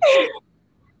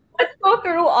 Let's go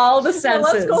through all the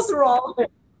senses. Let's go through all of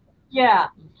it. Yeah.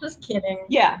 Just kidding.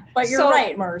 Yeah. But you're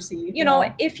right, Marcy. You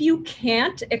know, if you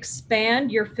can't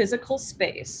expand your physical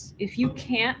space, if you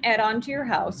can't add on to your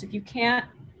house, if you can't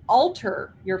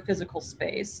alter your physical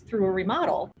space through a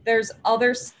remodel, there's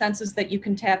other senses that you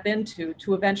can tap into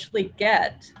to eventually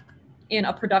get in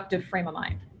a productive frame of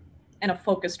mind and a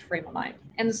focused frame of mind.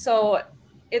 And so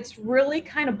it's really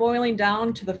kind of boiling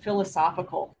down to the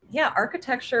philosophical. Yeah,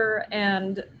 architecture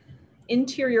and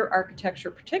interior architecture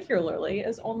particularly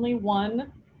is only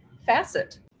one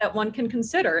facet that one can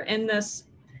consider in this.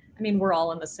 I mean, we're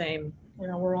all in the same,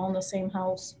 we're all in the same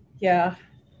house. Yeah.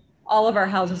 All of our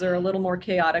houses are a little more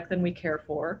chaotic than we care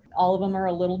for. All of them are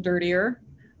a little dirtier.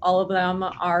 All of them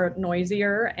are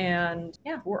noisier. And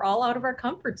yeah, we're all out of our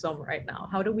comfort zone right now.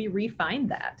 How do we refine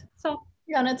that? So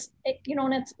yeah, and it's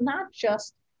not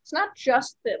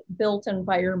just the built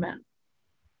environment.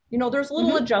 There's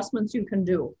little adjustments you can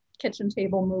do. Kitchen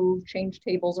table move, change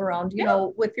tables around,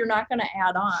 if you're not going to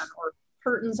add on, or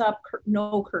curtains up,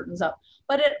 no curtains up.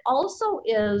 But it also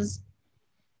is,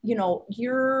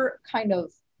 you're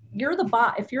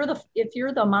if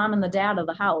you're the mom and the dad of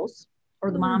the house,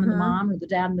 or the mom and the mom, or the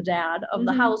dad and the dad of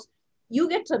the house, you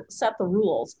get to set the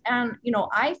rules. And,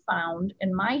 I found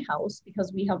in my house,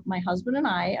 because we have my husband and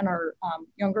I, and our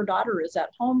younger daughter is at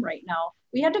home right now,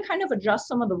 we had to kind of adjust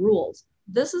some of the rules.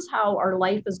 This is how our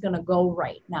life is going to go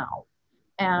right now.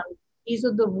 And these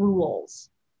are the rules,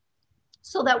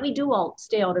 so that we do all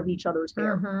stay out of each other's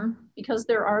hair. Because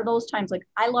there are those times, like,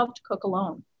 I love to cook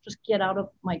alone. Just get out of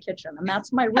my kitchen. And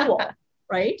that's my rule,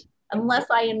 right? Unless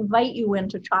I invite you in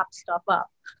to chop stuff up.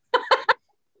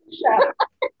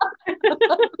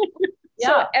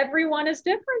 So everyone is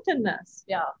different in this.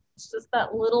 Yeah. It's just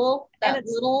that little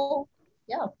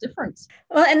difference.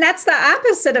 Well, and that's the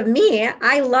opposite of me.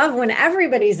 I love when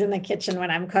everybody's in the kitchen when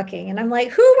I'm cooking, and I'm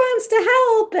like, who wants to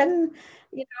help? And,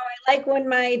 I like when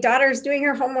my daughter's doing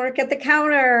her homework at the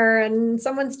counter and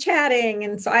someone's chatting.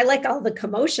 And so I like all the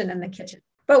commotion in the kitchen.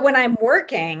 But when I'm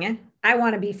working, I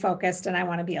want to be focused and I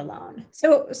want to be alone.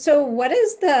 So what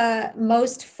is the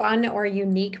most fun or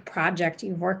unique project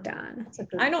you've worked on?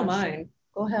 I know mine.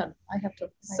 Go ahead. I have to.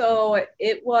 So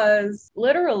it was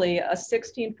literally a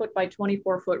 16-foot by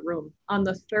 24-foot room on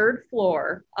the third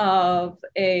floor of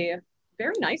a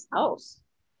very nice house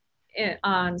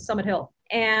on Summit Hill.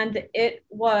 And it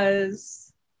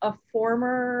was a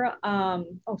former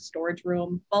storage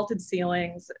room, vaulted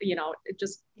ceilings, it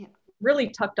just really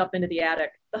tucked up into the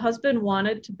attic. The husband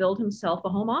wanted to build himself a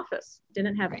home office,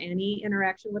 didn't have any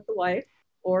interaction with the wife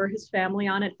or his family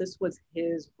on it. This was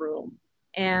his room.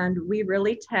 And we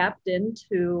really tapped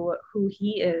into who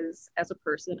he is as a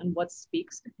person and what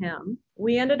speaks to him.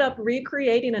 We ended up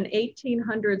recreating an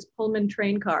 1800s Pullman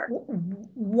train car.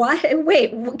 What?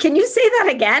 Wait, can you say that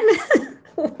again?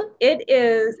 It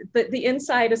is, the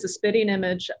inside is a spitting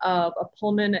image of a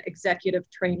Pullman executive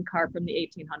train car from the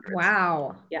 1800s.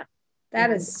 Wow. Yeah.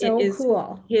 That is so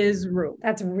cool. His room.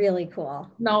 That's really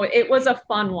cool. No, it was a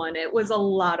fun one. It was a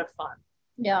lot of fun.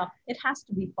 Yeah, it has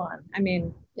to be fun. I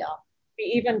mean, yeah. We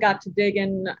even got to dig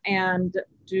in and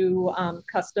do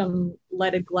custom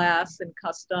leaded glass and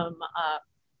custom,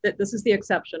 this is the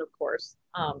exception, of course.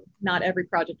 Not every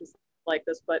project is like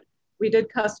this, but we did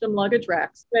custom luggage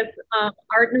racks with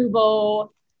Art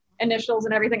Nouveau initials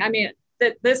and everything. I mean,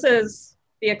 this is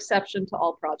the exception to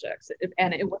all projects.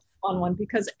 And it was a fun one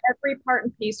because every part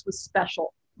and piece was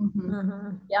special.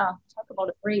 Yeah, talk about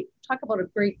a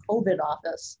great COVID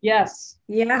office. Yes.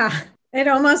 Yeah, it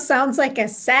almost sounds like a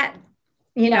set.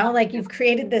 Like you've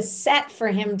created this set for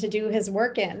him to do his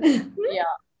work in.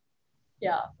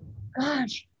 Yeah.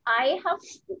 Gosh, I have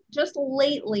just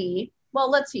lately, well,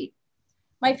 let's see.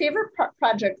 My favorite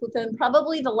project within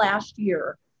probably the last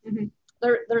year,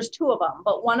 there's two of them,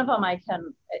 but one of them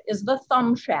is the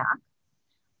Thumb Shack.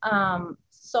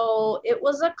 So it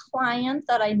was a client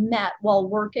that I met while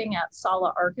working at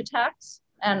Chisel Architects,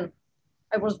 and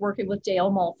I was working with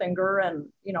Dale Mulfinger, and,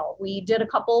 we did a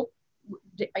couple,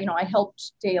 I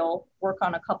helped Dale work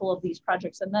on a couple of these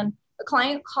projects. And then the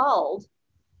client called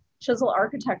Chisel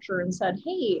Architecture and said,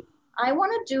 hey, I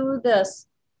want to do this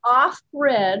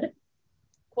off-grid,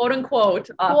 quote unquote,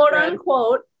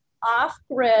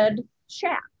 off-grid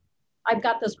shack. I've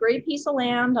got this great piece of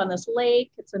land on this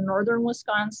lake. It's in northern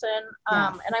Wisconsin.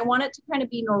 And I want it to kind of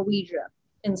be Norwegian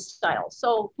in style.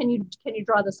 So can you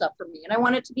draw this up for me? And I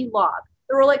want it to be log.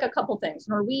 There were like a couple things: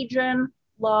 Norwegian,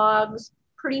 logs,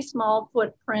 pretty small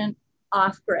footprint,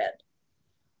 off-grid.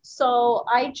 So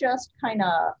I just kind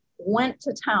of went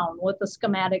to town with the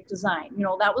schematic design.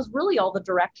 That was really all the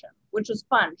direction, which is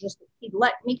fun. Just he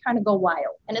let me kind of go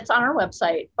wild. And it's on our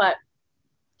website, but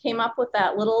came up with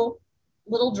that little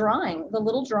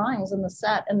drawings in the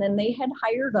set. And then they had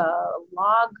hired a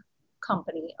log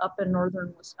company up in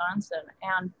northern Wisconsin.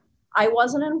 And I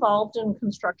wasn't involved in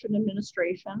construction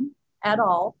administration at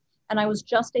all. And I was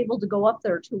just able to go up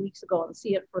there 2 weeks ago and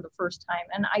see it for the first time.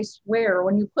 And I swear,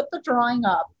 when you put the drawing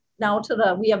up now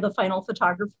we have the final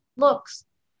photography, looks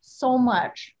so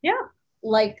much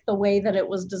like the way that it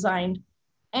was designed.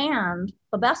 And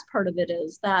the best part of it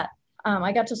is that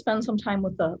I got to spend some time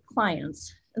with the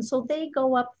clients. And so they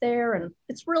go up there, and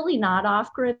it's really not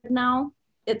off grid now.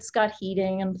 It's got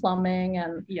heating and plumbing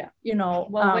and, you know.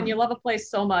 Well, when you love a place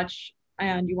so much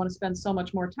and you want to spend so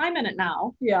much more time in it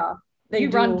now, they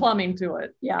run plumbing to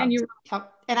it.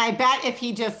 And I bet if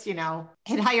he just, you know,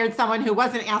 had hired someone who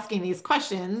wasn't asking these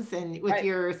questions, and with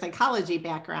your psychology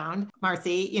background,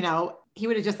 Marcy, you know, he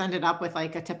would have just ended up with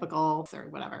like a typical or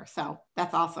whatever. So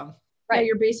that's awesome. Right. Yeah,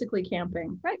 you're basically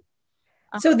camping. Right.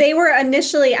 So they were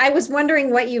initially, I was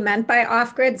wondering what you meant by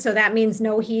off-grid. So that means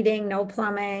no heating, no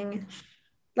plumbing,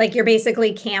 like you're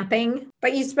basically camping,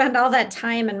 but you spend all that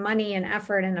time and money and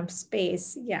effort in a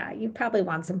space. Yeah, you probably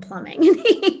want some plumbing and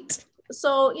heat.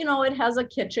 So, you know, it has a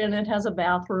kitchen, it has a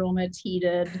bathroom, it's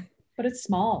heated. But it's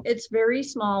small. It's very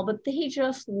small, but they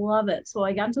just love it. So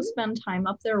I got to spend time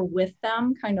up there with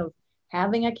them, kind of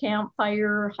having a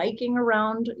campfire, hiking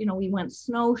around. You know, we went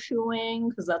snowshoeing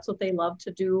because that's what they love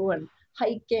to do, and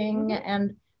hiking,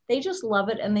 and they just love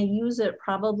it, and they use it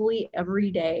probably every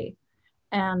day,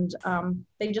 and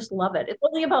they just love it. It's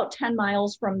only about 10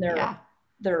 miles from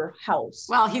their house.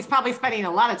 Well, he's probably spending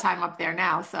a lot of time up there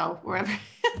now, so wherever.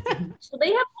 So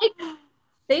they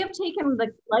have taken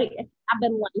the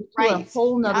cabin life to a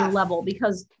whole nother level,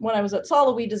 because when I was at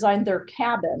Sala, we designed their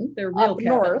cabin, their real cabin.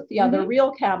 North, their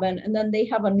real cabin, and then they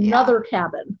have another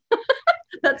cabin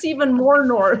that's even more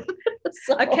north.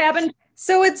 So, a cabin.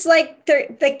 So it's like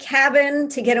the cabin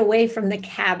to get away from the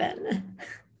cabin.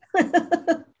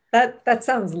 That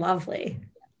sounds lovely.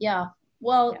 Yeah.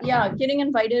 Well, getting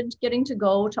invited, getting to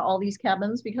go to all these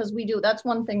cabins, because that's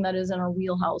one thing that is in our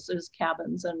wheelhouse is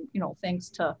cabins. And, you know, thanks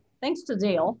to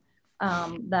Dale,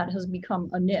 that has become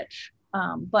a niche.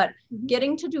 But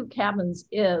getting to do cabins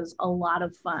is a lot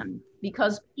of fun,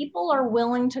 because people are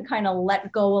willing to kind of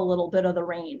let go a little bit of the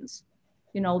reins.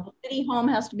 You know, the city home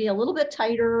has to be a little bit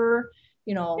tighter,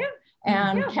 you know,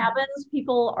 and cabins,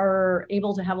 people are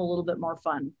able to have a little bit more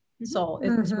fun. So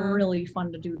it's really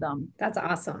fun to do them. That's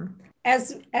awesome.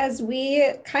 As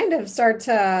we kind of start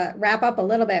to wrap up a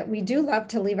little bit, we do love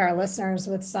to leave our listeners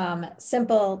with some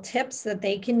simple tips that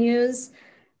they can use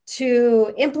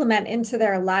to implement into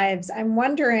their lives. I'm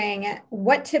wondering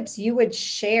what tips you would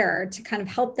share to kind of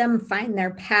help them find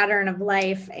their pattern of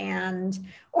life,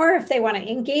 or if they want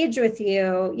to engage with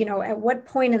you, you know, at what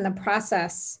point in the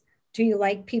process do you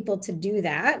like people to do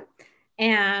that?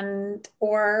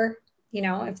 Or you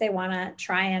know, if they want to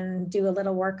try and do a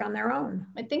little work on their own.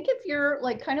 I think if you're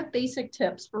like kind of basic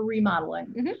tips for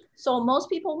remodeling. So most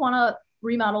people want to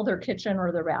remodel their kitchen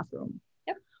or their bathroom.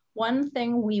 One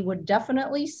thing we would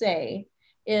definitely say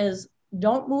is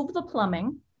don't move the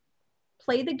plumbing.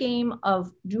 Play the game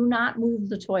of do not move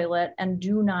the toilet and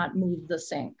do not move the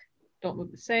sink. Don't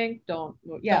move the sink, don't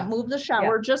move the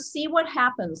shower. Just see what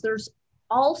happens. There's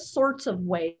all sorts of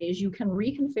ways you can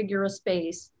reconfigure a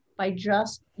space by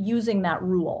just using that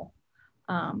rule,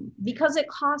 because it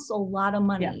costs a lot of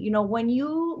money. You know, when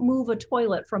you move a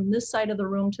toilet from this side of the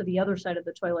room to the other side of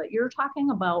the toilet, you're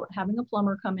talking about having a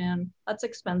plumber come in. That's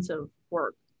expensive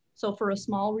work. So for a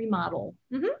small remodel,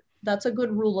 that's a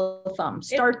good rule of thumb.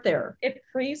 Start there. It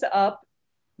frees up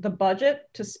the budget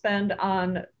to spend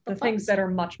on the things that are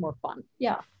much more fun.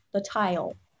 The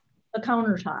tile, the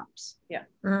countertops.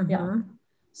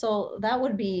 So that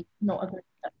would be a good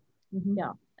step.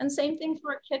 And same thing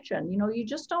for a kitchen. You know, you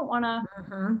just don't want to,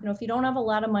 you know, if you don't have a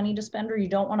lot of money to spend or you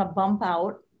don't want to bump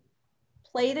out,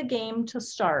 play the game to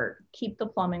start. Keep the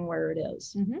plumbing where it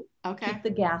is. Keep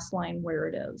the gas line where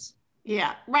it is.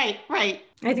 Yeah, right.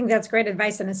 I think that's great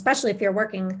advice. And especially if you're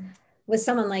working with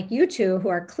someone like you two, who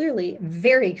are clearly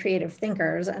very creative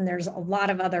thinkers, and there's a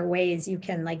lot of other ways you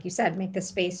can, like you said, make the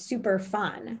space super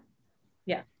fun.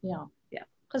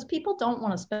 Because people don't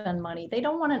want to spend money. They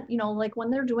don't want to, you know, like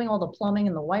when they're doing all the plumbing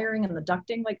and the wiring and the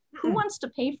ducting, like who wants to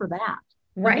pay for that?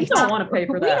 Right. We don't want to pay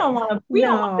for that. We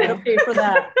don't want to pay for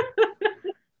that.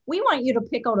 We want you to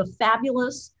pick out a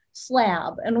fabulous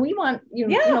slab, and we want you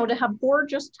know, to have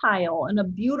gorgeous tile and a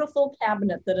beautiful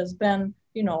cabinet that has been,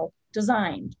 you know,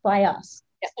 designed by us.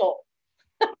 So.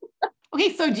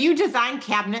 Okay. So do you design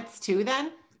cabinets too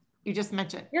then? You just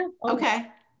mentioned. Okay.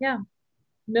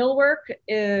 Millwork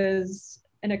is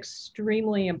an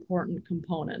extremely important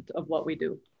component of what we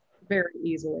do, very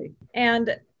easily.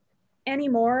 And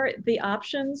anymore, the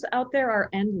options out there are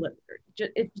endless.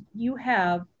 You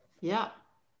have,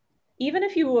 even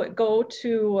if you go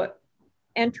to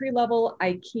entry-level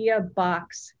IKEA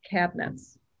box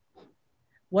cabinets,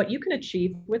 what you can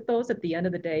achieve with those at the end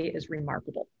of the day is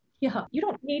remarkable. Yeah. You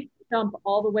don't need to jump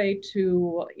all the way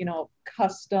to,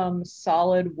 custom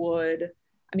solid wood.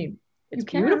 I mean, it's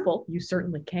beautiful. You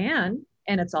certainly can.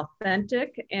 And it's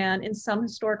authentic. And in some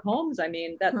historic homes, I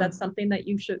mean, that's something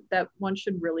that one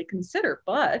should really consider.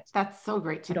 But that's so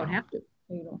great to you don't know. have to.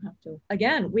 You don't have to.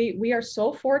 Again, we are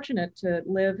so fortunate to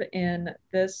live in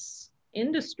this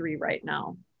industry right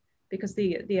now, because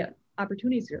the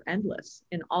opportunities are endless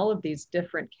in all of these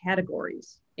different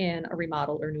categories in a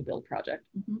remodel or new build project.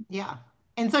 Mm-hmm. Yeah.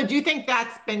 And so do you think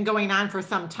that's been going on for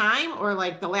some time, or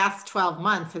like the last 12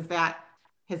 months,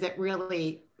 has it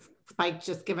really spiked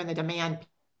just given the demand,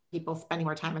 people spending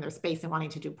more time in their space and wanting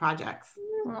to do projects?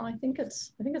 Well, I think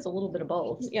it's a little bit of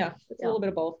both. Yeah, it's a little bit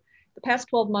of both. The past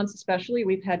 12 months, especially,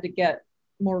 we've had to get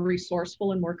more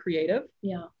resourceful and more creative.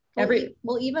 Yeah.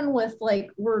 Well, even with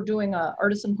we're doing a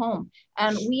artisan home,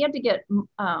 and we had to get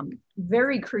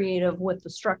very creative with the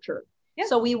structure. Yeah.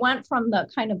 So we went from the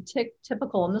kind of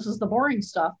typical, and this is the boring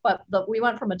stuff, but we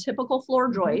went from a typical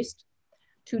floor joist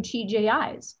to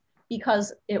TJIs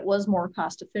because it was more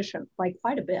cost efficient by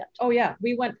quite a bit. Oh yeah,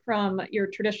 we went from your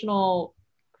traditional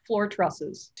floor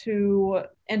trusses to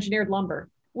engineered lumber,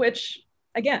 which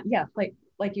again, yeah,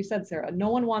 like you said, Sarah, no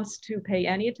one wants to pay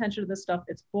any attention to this stuff.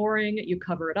 It's boring. You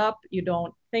cover it up. You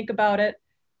don't think about it,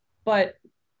 but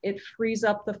it frees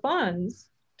up the funds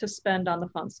to spend on the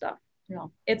fun stuff. Yeah.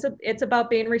 It's about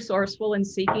being resourceful and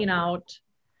seeking out,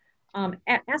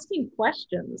 asking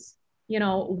questions.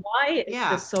 Why is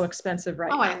this so expensive right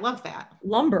now? Oh, I love that.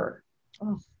 Lumber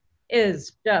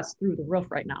is just through the roof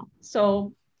right now.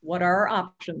 So what are our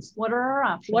options? What are our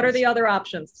options? What are the other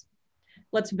options?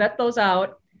 Let's vet those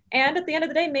out. And at the end of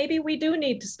the day, maybe we do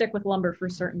need to stick with lumber for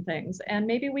certain things. And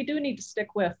maybe we do need to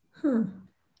stick with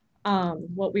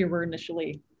what we were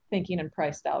initially thinking and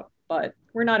priced out. But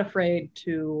we're not afraid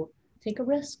to take a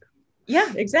risk.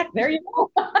 Yeah, exactly. There you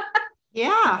go.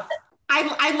 Yeah.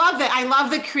 I love that. I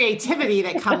love the creativity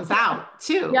that comes out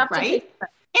too, right?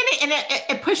 And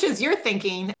it pushes your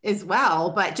thinking as well,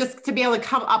 but just to be able to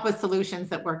come up with solutions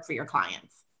that work for your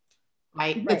clients,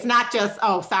 right? It's not just,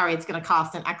 oh, sorry, it's going to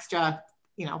cost an extra,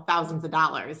 thousands of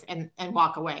dollars and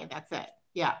walk away. That's it.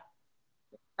 Yeah.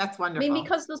 That's wonderful. I mean,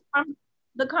 because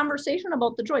the conversation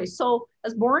about the joist, so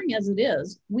as boring as it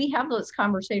is, we have this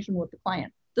conversation with the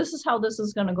client. This is how this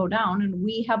is going to go down. And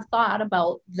we have thought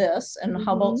about this and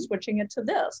how about switching it to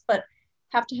this, but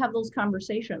have to have those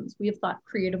conversations. We have thought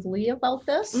creatively about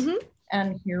this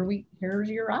and here's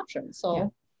your option.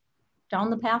 So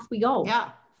down the path we go.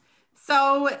 Yeah.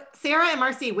 So Sara and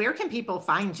Marcy, where can people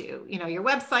find you? Your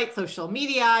website, social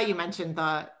media, you mentioned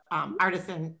the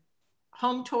artisan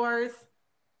home tours.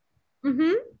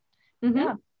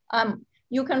 Yeah.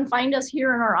 You can find us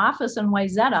here in our office in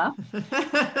Wayzata.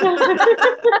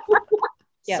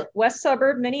 Yeah, west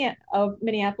suburb of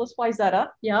Minneapolis, Wayzata.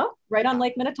 Yeah, right on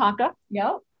Lake Minnetonka.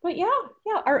 Yeah, but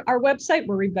our website,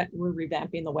 we're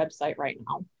revamping the website right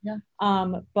now. Yeah.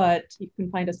 But you can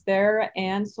find us there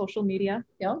and social media.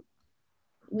 Yeah.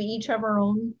 We each have our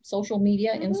own social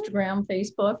media, Instagram,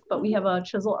 Facebook, but we have a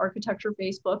Chisel Architecture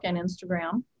Facebook and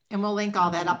Instagram. And we'll link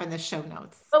all that up in the show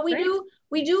notes. But we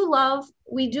do love,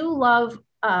 we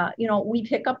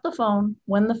pick up the phone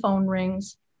when the phone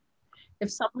rings.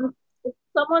 If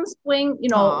someone swing,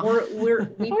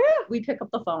 we pick up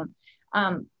the phone.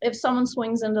 If someone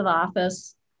swings into the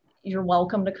office, you're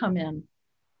welcome to come in.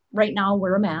 Right now,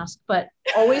 wear a mask, but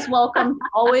always welcome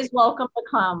to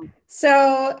come.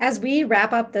 So as we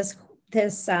wrap up this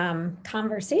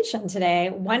conversation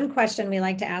today, one question we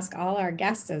like to ask all our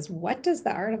guests is, what does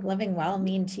the art of living well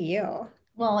mean to you?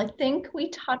 Well, I think we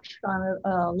touched on it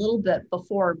a little bit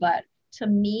before, but to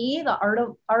me, the art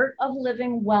of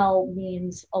living well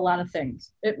means a lot of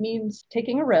things. It means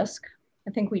taking a risk.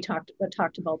 I think we talked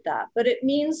about that, but it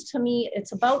means to me,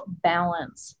 it's about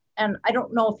balance. And I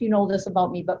don't know if you know this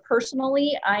about me, but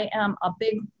personally, I am a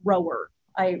big rower.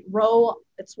 I row.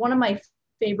 It's one of my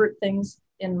favorite things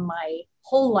in my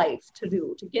whole life to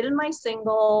do, to get in my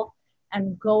single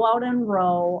and go out and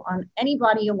row on any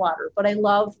body of water. But I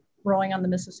love rowing on the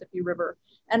Mississippi River.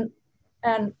 And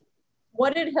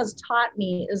what it has taught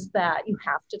me is that you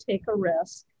have to take a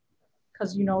risk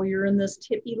because, you're in this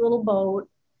tippy little boat.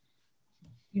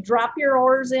 You drop your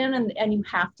oars in and you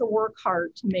have to work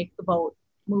hard to make the boat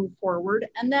move forward.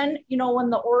 And then, when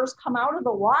the oars come out of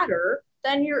the water,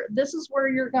 then this is where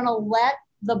you're going to let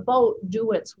the boat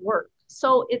do its work.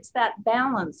 So it's that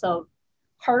balance of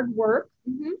hard work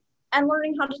and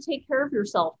learning how to take care of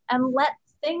yourself and let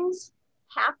things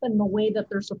happen the way that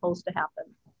they're supposed to happen.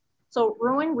 So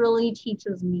rowing really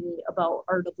teaches me about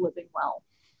art of living well.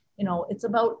 It's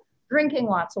about drinking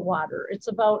lots of water. It's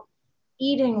about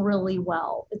eating really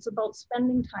well. It's about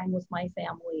spending time with my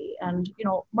family. And, you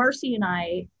know, Marcy and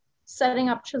I setting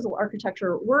up Chisel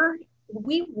Architecture,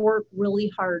 we work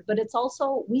really hard, but it's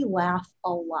also, we laugh a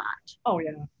lot. Oh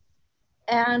yeah.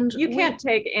 And you can't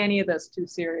take any of this too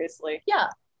seriously. Yeah.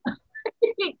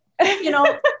 You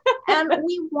know, and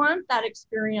we want that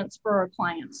experience for our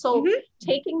clients. So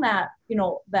taking that, you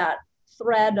know, that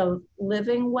thread of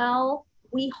living well,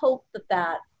 we hope that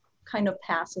that kind of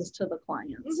passes to the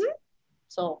clients.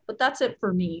 So, but that's it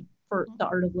for me for the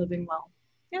art of living well.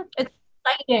 Yeah, it's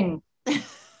exciting.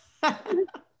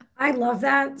 I love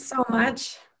that so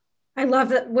much. I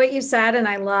love what you said, and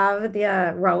I love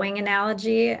the rowing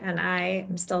analogy. And I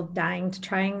am still dying to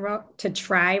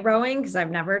try rowing because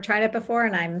I've never tried it before,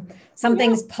 and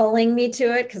something's pulling me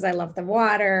to it because I love the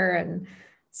water, and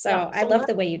so I love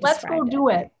the way you described it. Let's go do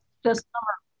it this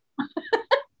summer.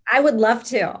 I would love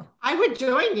to. I would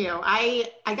join you. I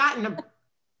got in a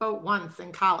boat once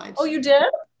in college. Oh, you did?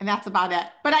 And that's about it.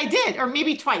 But I did, or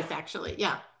maybe twice actually.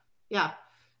 Yeah.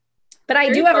 But I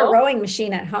do have a rowing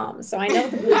machine at home, so I know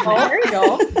the movement. Oh, there you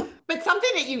go. But something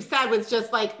that you said was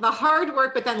just like the hard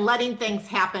work, but then letting things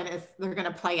happen as they're going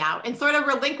to play out and sort of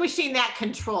relinquishing that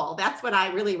control. That's what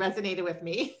I really resonated with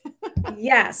me.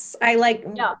 Yes. I like.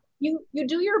 Yeah. You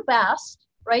do your best,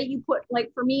 right? You put,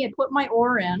 like for me, I put my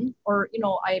oar in, or, you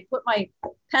know, I put my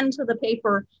pen to the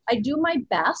paper. I do my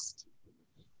best,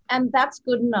 and that's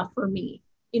good enough for me.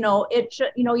 You know,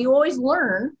 you always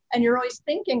learn, and you're always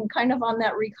thinking kind of on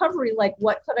that recovery, like,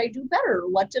 what could I do better?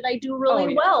 What did I do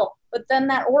really well? But then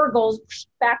that oar goes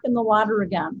back in the water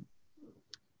again.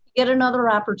 Get another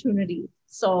opportunity.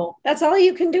 So that's all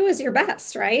you can do is your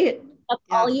best, right? That's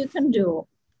all you can do.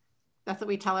 That's what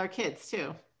we tell our kids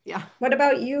too. Yeah. What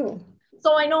about you?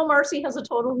 So I know Marcy has a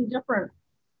totally different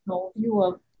view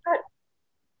of that.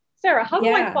 Sarah, how do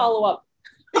I follow up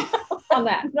on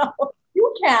that? No,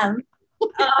 you can.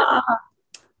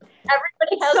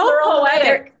 Everybody has so their own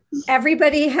poetic. way.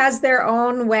 Everybody has their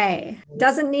own way.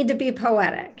 Doesn't need to be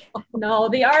poetic. No,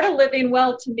 the art of living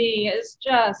well to me is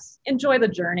just enjoy the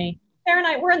journey. Sarah and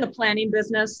I, we're in the planning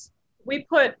business. We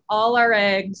put all our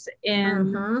eggs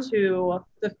into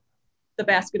the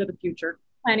basket of the future,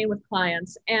 planning with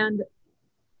clients, and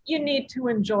you need to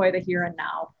enjoy the here and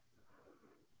now.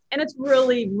 And it's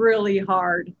really, really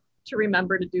hard to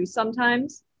remember to do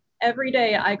sometimes. Every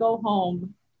day I go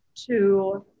home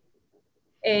to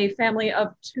a family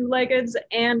of 2-leggeds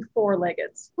and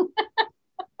 4-leggeds.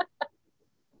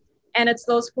 And it's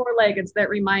those 4-leggeds that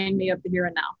remind me of the here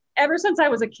and now. Ever since I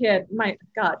was a kid,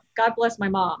 God bless my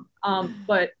mom,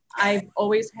 but I've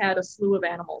always had a slew of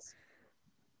animals.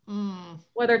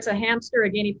 Whether it's a hamster, a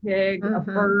guinea pig, a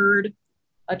bird,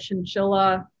 a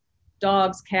chinchilla,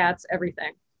 dogs, cats,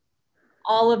 everything.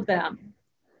 All of them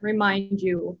remind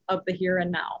you of the here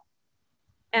and now.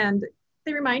 And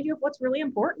they remind you of what's really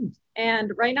important.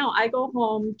 And right now I go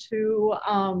home to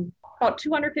about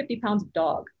 250 pounds of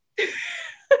dog.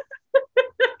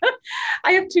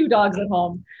 I have 2 dogs at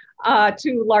home,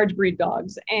 2 large breed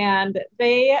dogs, and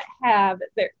they have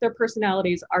their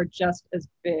personalities are just as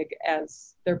big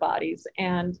as their bodies.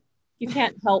 And you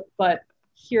can't help but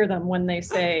hear them when they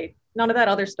say, none of that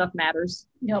other stuff matters.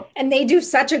 Yep. And they do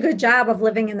such a good job of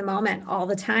living in the moment all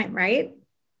the time, right?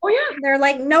 Oh yeah. They're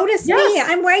like, notice me.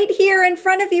 I'm right here in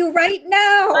front of you right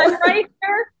now. I'm right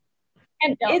here.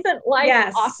 And isn't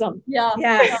life awesome? Yeah.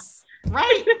 Yes.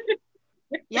 Right.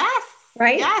 Yes.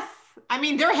 Right. Yes. I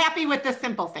mean, they're happy with the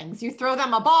simple things. You throw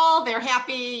them a ball, they're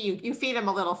happy. You feed them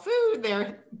a little food.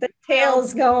 The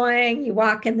tail's going. You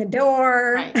walk in the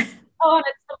door. Right. Oh, and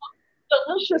it's the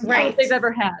most delicious food they've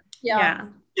ever had. Yeah.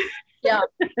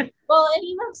 Well, and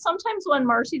even sometimes when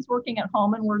Marcy's working at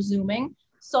home and we're Zooming,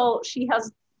 so she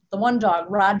has the one dog,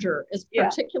 Roger, is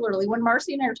particularly when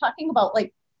Marcy and I are talking about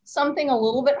like something a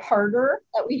little bit harder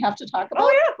that we have to talk about.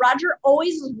 Roger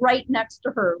always is right next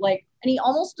to her, like, and he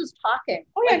almost is talking.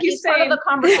 Like he's part of the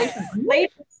conversation.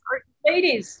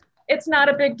 Ladies, it's not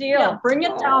a big deal. Yeah, bring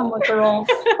it down with girls.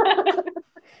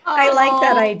 I like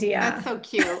that idea. That's so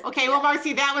cute. Okay, well,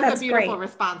 Marcy, that was a beautiful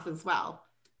response as well.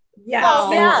 Yes.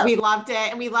 So we loved it,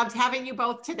 and we loved having you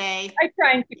both today. I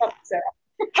try and keep up with Sarah.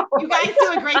 You guys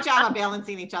do a great job of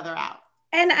balancing each other out.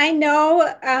 And I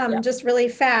know, just really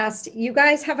fast, you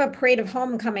guys have a parade of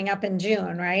home coming up in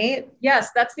June, right? Yes,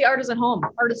 that's the Artisan Home.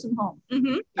 Artisan Home.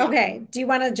 Yeah. Okay. Do you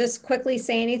want to just quickly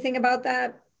say anything about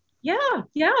that? Yeah.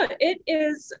 It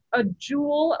is a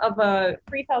jewel of a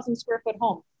 3,000 square foot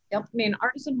home. Yep. I mean,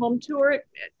 Artisan Home Tour,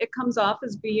 it comes off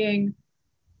as being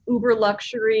uber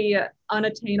luxury,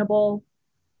 unattainable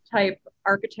type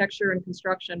architecture and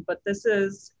construction, but this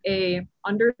is a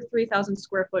under 3,000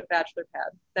 square foot bachelor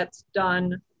pad that's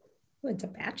done. Oh, it's a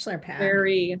bachelor pad.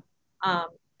 Very,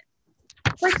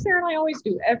 like Sarah and I always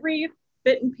do, every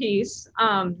bit and piece.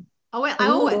 I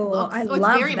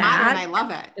love very that. modern. I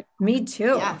love it. Me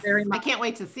too. Yes. Very I can't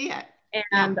wait to see it.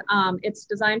 And it's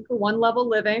designed for one level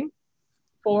living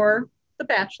for the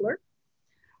bachelor,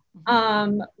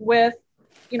 with,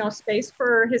 you know, space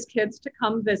for his kids to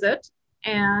come visit,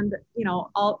 and, you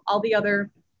know, all the other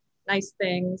nice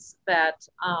things that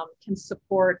can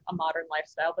support a modern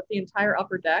lifestyle. But the entire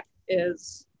upper deck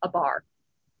is a bar.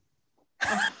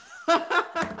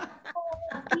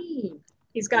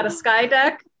 He's got a sky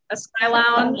deck, a sky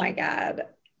lounge. Oh my God.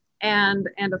 And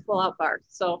a full out bar.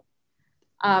 So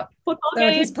football So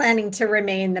game. he's planning to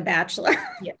remain the bachelor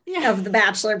of the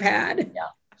bachelor pad. Yeah.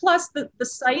 Plus the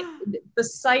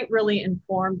site really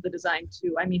informed the design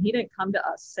too. I mean, he didn't come to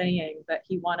us saying that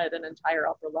he wanted an entire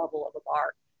upper level of a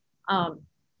bar.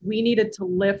 We needed to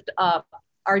lift up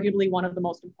arguably one of the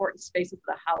most important spaces of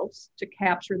the house to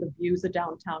capture the views of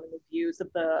downtown and the views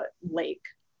of the lake.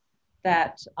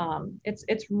 That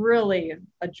it's really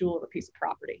a jewel of a piece of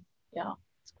property. Yeah.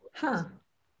 Huh.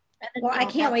 Well, I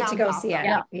can't wait to go see it.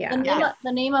 Yeah.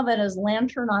 The name of it is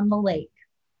Lantern on the Lake.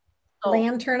 So,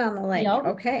 Lantern on the Lake. Yep.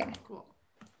 Okay. Cool.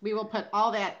 We will put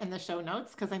all that in the show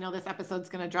notes because I know this episode's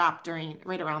going to drop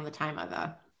right around the time of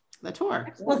the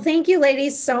tour. Well, thank you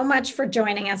ladies so much for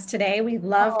joining us today. We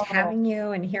loved having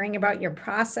you and hearing about your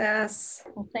process.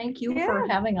 Well, thank you for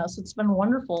having us. It's been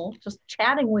wonderful just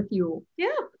chatting with you. Yeah.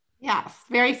 Yes.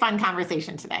 Very fun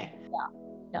conversation today.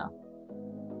 Yeah.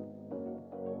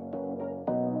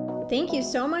 Thank you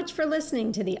so much for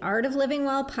listening to the Art of Living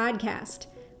Well podcast.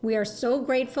 We are so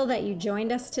grateful that you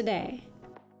joined us today.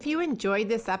 If you enjoyed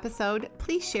this episode,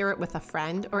 please share it with a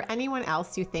friend or anyone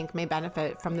else you think may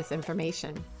benefit from this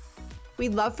information.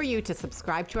 We'd love for you to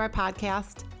subscribe to our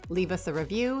podcast, leave us a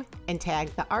review, and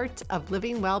tag the Art of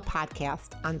Living Well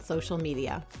podcast on social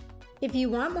media. If you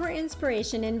want more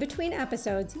inspiration in between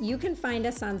episodes, you can find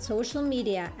us on social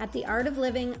media at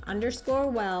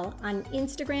theartofliving_well on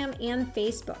Instagram and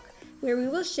Facebook, where we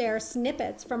will share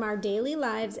snippets from our daily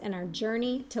lives and our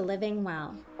journey to living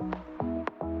well.